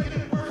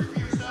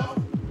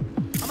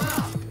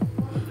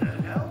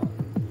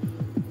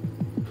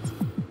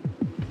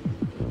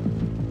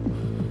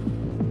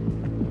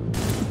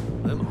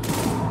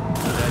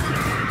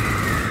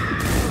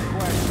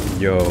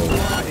 Yo.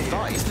 I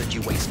advise that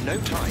you waste no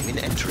time in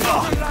entering.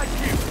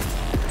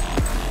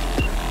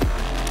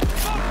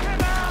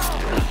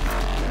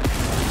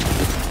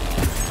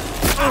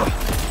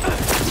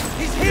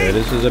 Yeah,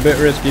 this is a bit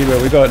risky,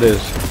 but we got this.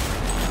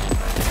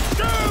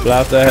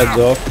 Blast their heads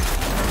off.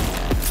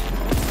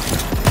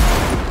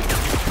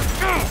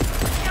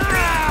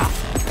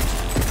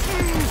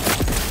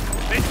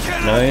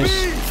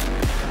 Nice.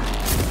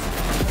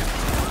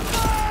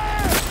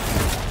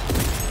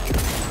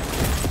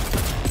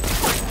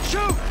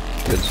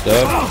 Good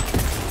stuff.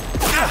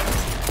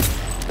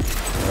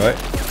 Alright.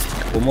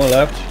 One more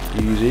left.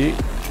 Easy.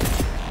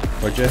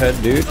 Watch your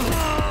head, dude.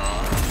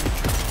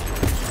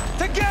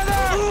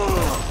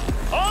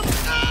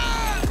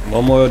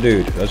 One more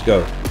dude. Let's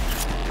go.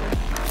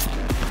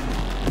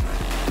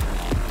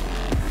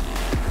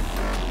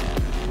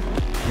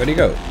 Where'd he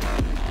go?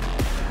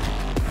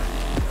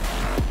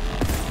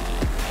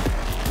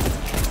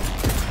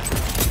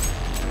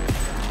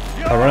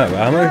 I run out of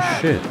ammo?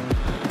 Shit.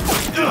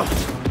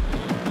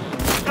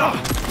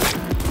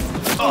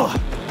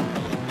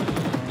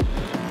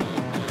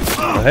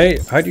 Hey,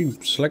 how do you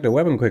select a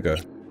weapon quicker?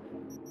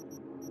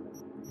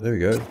 There we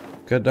go.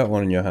 Get that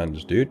one in your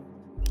hands, dude.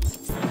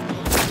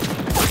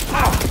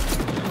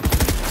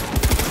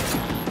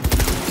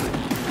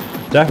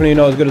 Definitely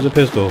not as good as a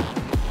pistol.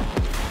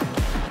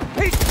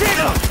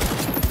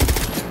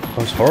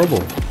 That's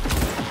horrible.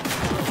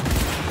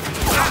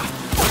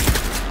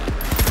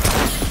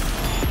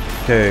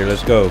 Okay,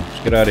 let's go.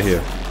 Let's get out of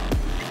here.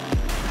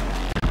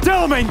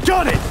 Delamain,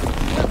 got it!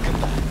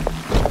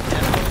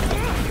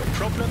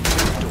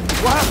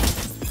 What?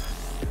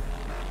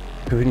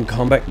 Moving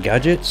combat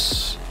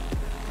gadgets?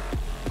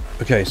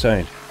 Okay,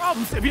 sane.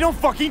 Problems if you don't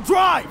fucking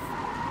drive!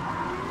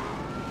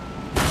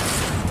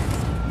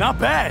 Not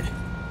bad.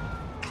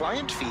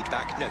 Client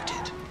feedback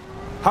noted.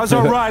 How's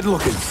our ride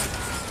looking?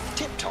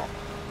 Tip-top.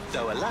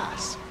 Though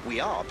alas, we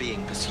are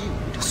being pursued.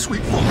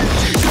 Sweet woman.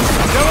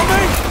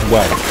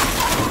 Wow.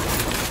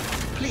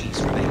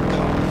 Please remain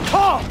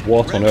calm.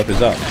 What on earth is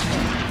that?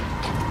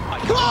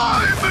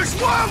 ¡Ay, mis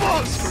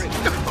huevos!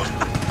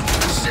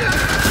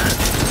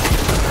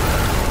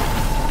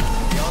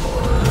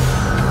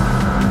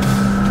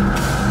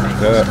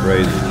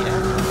 Crazy.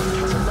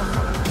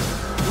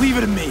 Leave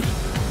it to me.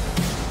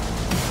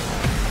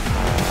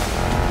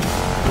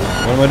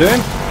 What am I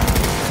doing?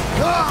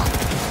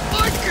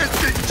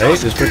 Hey,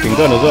 this freaking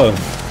gun as well.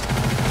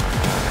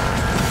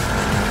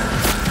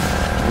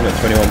 I got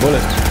 21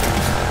 bullets.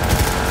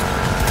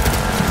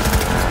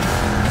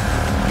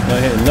 Not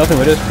hitting nothing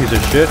with this piece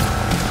of shit.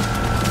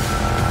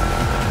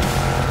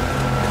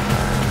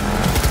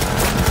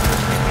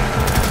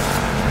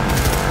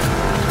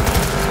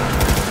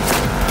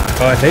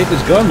 Oh, I hate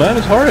this gun, man.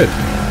 It's horrid.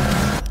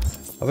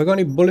 Have I got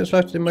any bullets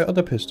left in my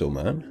other pistol,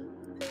 man?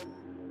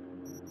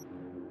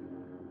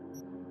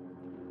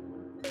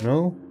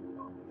 No?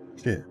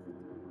 Shit.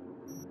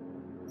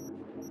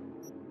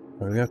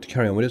 Well, we have to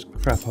carry on with this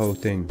crap whole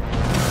thing.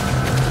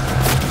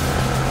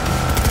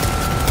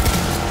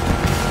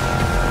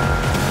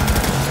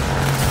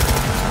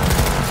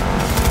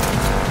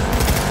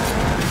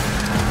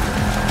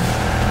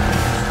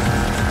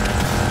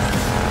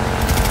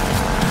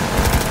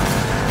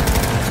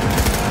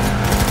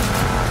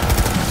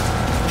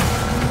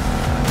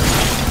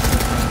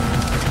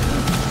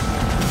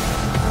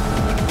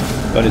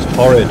 That is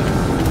horrid.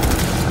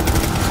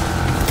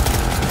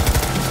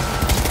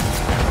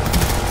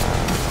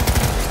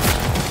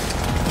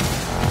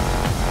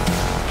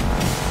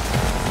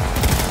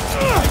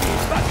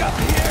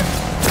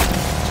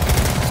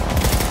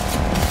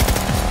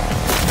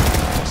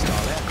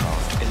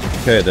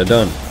 Okay, they're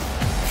done.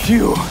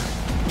 Phew.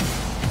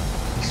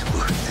 He's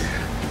worked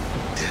there.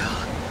 Dell.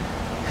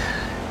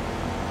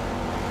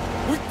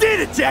 We did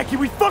it, Jackie!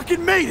 We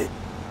fucking made it!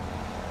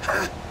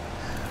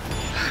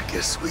 I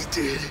guess we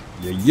did.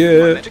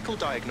 Yeah. My medical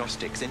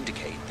diagnostics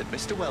indicate that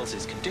Mr.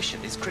 Wells's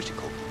condition is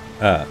critical.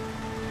 Ah.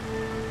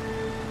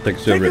 Take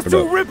us to Take us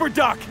to Ripper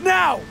Dock,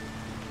 now!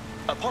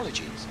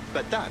 Apologies,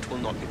 but that will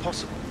not be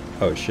possible.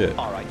 Oh shit.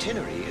 Our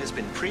itinerary has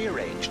been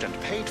pre-arranged and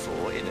paid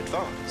for in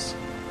advance.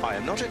 I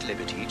am not at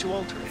liberty to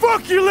alter it.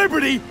 Fuck your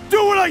liberty!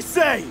 Do what I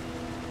say!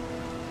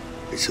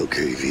 It's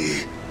okay,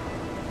 V.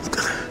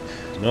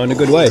 Not in a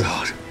good way.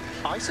 God.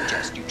 I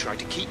suggest you try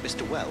to keep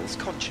Mr. Wells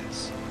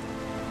conscious.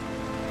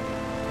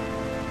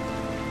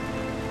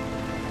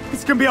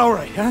 It's gonna be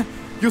alright, huh?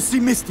 You'll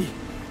see Misty,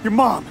 your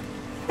mom,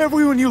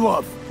 everyone you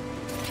love.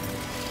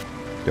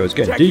 Yo, it's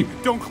getting Jackie,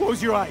 deep. Don't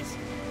close your eyes.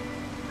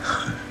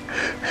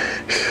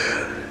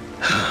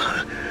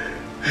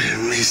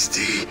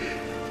 Misty.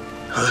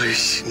 How does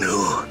she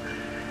know?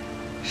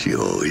 She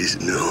always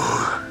knew.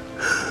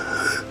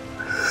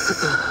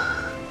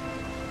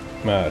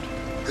 Mad.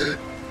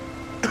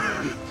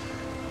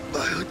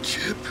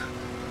 Biochip.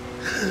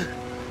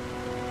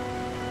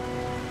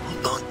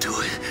 Hold on to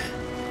it.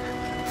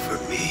 For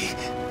me.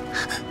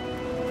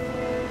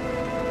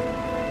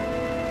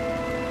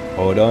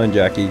 Hold on,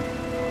 Jackie.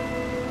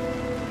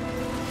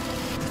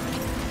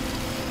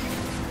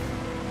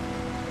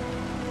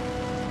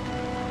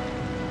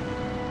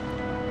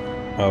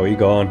 Oh, he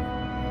gone.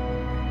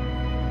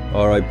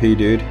 R.I.P.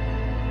 dude.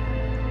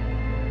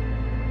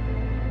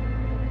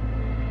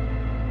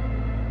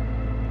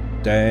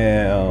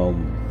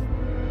 Damn.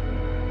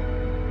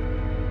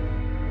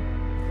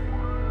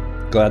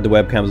 Glad the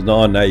webcam's not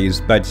on now. He's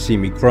about to see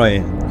me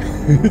crying.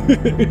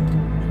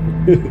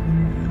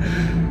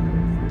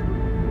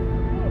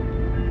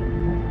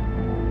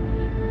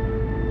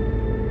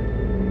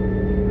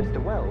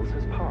 Mr. Wells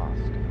has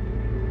passed.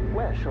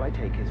 Where shall I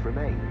take his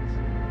remains?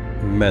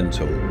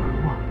 Mental.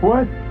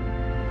 What?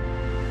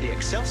 The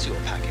Excelsior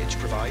package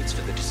provides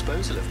for the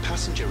disposal of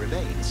passenger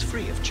remains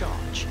free of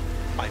charge.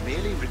 I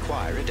merely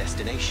require a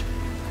destination.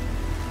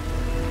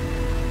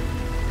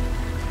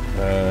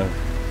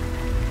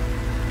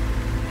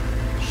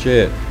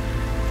 Shit.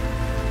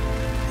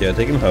 Yeah,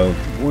 take him home.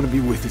 I want to be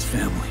with his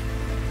family.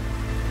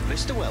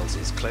 Mr.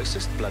 Wells's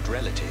closest blood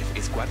relative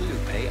is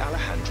Guadalupe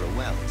Alejandra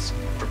Wells,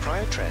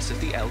 proprietress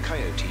of the El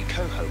Coyote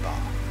Coho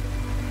Bar.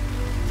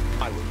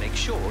 I will make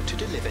sure to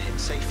deliver him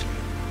safely.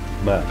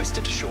 Man.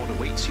 Mr. Deshawn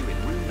awaits you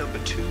in room number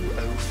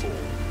 204.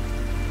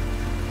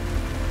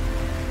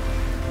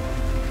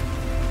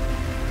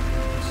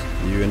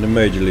 You in the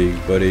major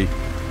league, buddy.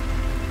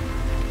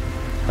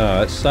 Oh,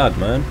 that's sad,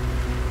 man.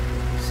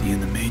 See you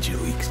in the major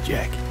leagues,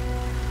 Jack.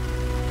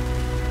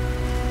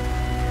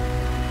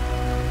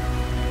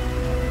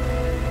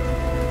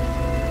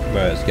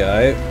 Right, let's get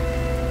out.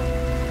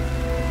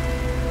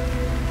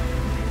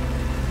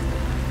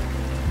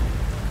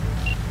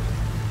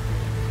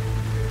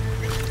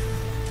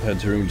 Head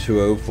to room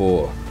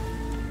 204.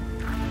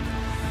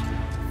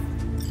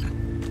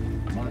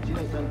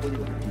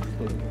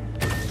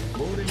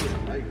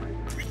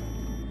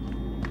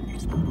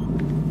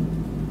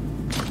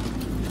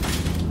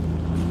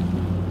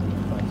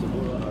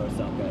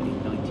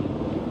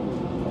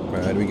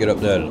 Right, how do we get up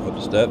there? Up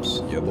the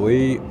steps? Yeah,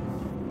 boy.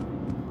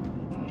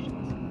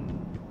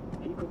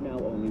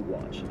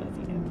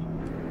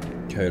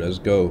 Okay, let's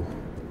go.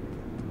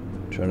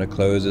 Trying to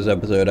close this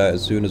episode out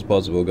as soon as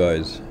possible,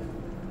 guys.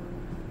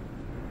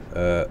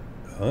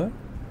 Huh?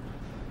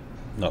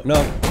 Knock,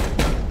 knock.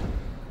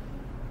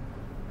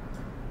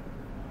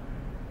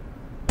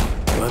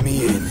 Let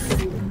me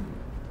in.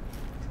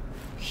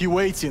 He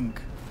waiting.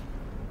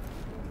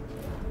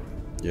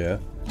 Yeah.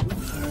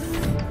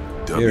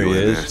 Here he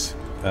is.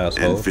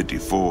 Asshole.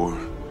 N54,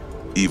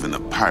 even the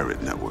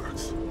pirate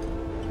networks.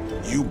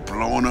 You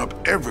blowing up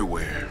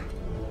everywhere.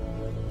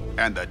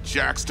 And the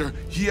Jackster,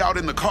 he out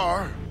in the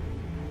car?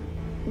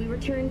 We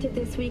return to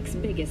this week's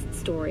biggest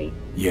story.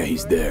 Yeah,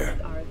 he's there.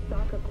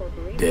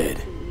 Dead.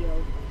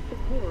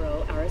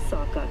 Saburo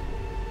Arasaka,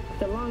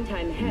 the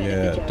longtime head Yeah,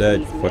 of the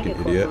dead, Japanese fucking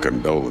medical idiot.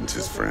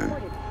 Condolences, friend.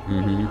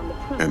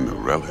 Mm-hmm. And the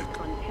relic.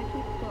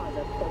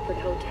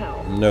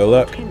 No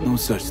luck. No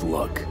such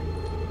luck.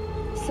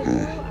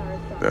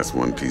 That's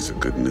one piece of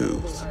good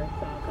news.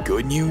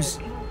 Good news?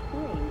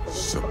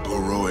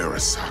 Saburo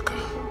Arasaka.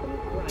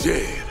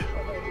 Dead.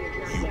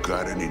 You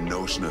got any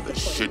notion of the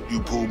shit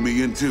you pulled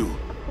me into?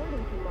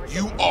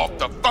 You off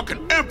the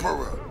fucking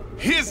Emperor!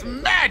 His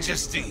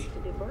Majesty!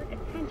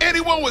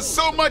 Anyone with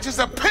so much as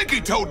a pinky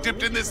toe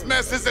dipped in this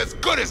mess is as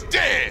good as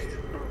dead!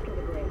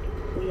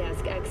 We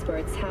ask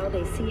experts how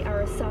they see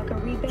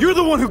Arasaka rebound. You're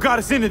the one who got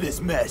us into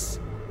this mess.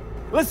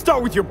 Let's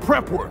start with your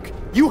prep work.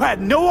 You had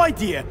no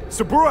idea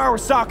Saburo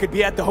Arasaka'd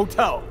be at the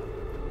hotel.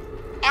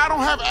 I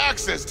don't have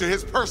access to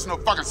his personal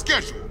fucking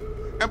schedule.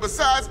 And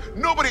besides,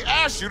 nobody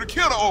asked you to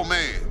kill the old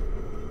man.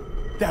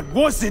 That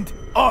wasn't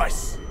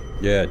us.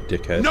 Yeah,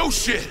 dickhead. No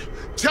shit.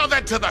 Tell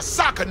that to the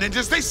soccer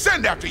ninjas they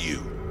send after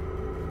you.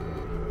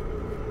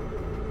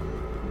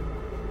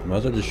 Might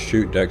as well just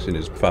shoot Dex in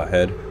his fat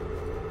head.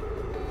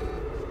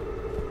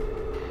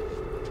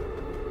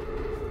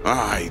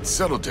 Alright,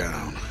 settle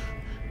down.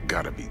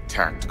 Gotta be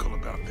tactical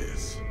about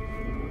this.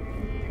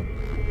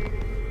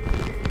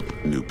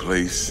 New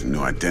place, new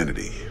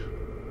identity.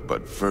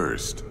 But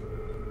first,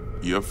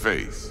 your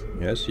face.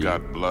 Yes, you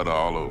got blood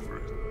all over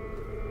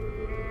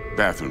it.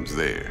 Bathroom's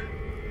there.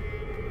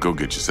 Go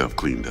get yourself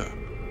cleaned up.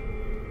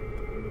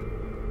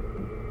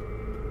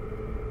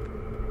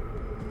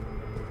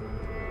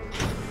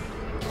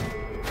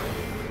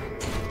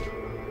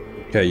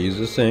 Okay, use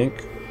the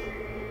sink.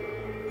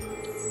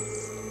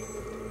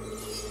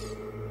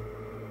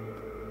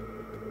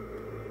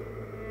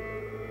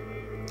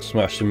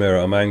 Smash the mirror,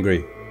 I'm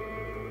angry.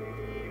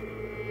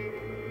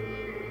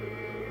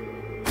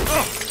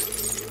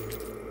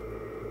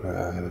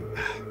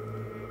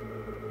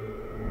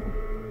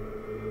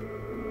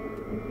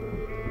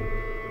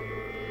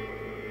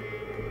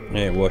 I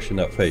ain't washing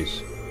that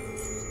face.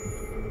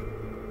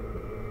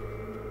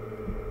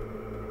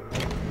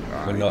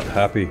 We're not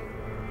happy.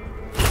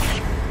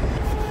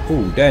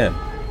 Oh, damn.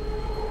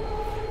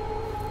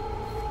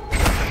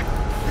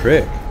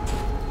 Trick.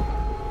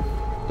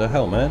 The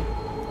hell, man?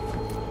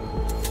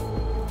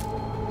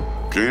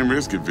 Can't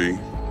risk it, V.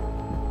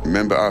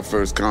 Remember our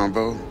first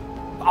convo?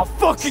 I'll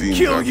fucking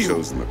kill I've you!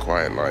 chosen the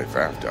quiet life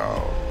after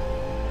all.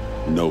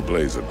 No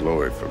blaze of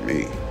glory for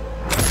me.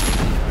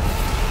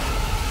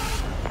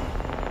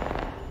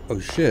 Oh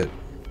shit.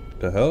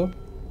 The hell?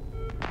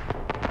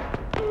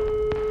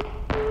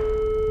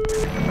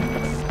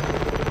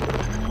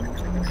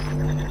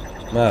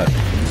 Mad.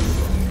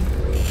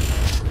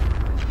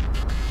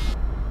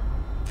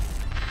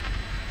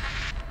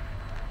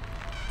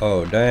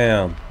 Oh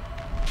damn.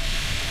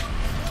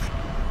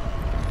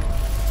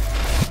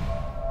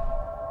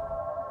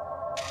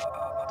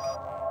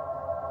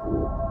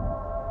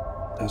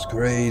 That's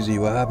crazy.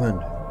 What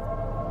happened?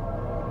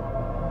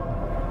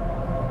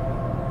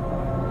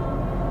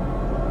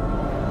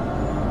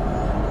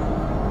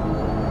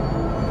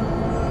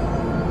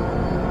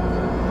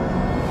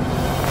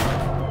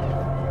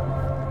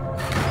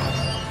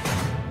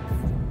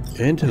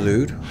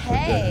 Interlude?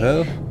 What the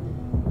hell?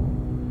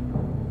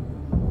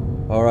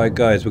 Alright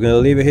guys, we're going to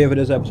leave it here for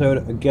this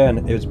episode.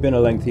 Again, it's been a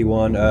lengthy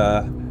one.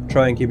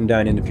 Try and keep them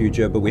down in the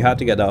future, but we had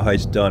to get that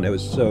heist done. It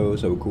was so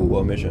cool. What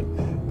a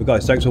mission. But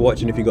guys, thanks for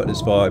watching if you got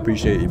this far. I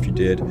appreciate it if you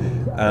did.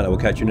 And I will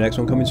catch you in the next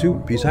one coming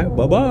soon. Peace out.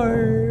 Bye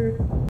bye.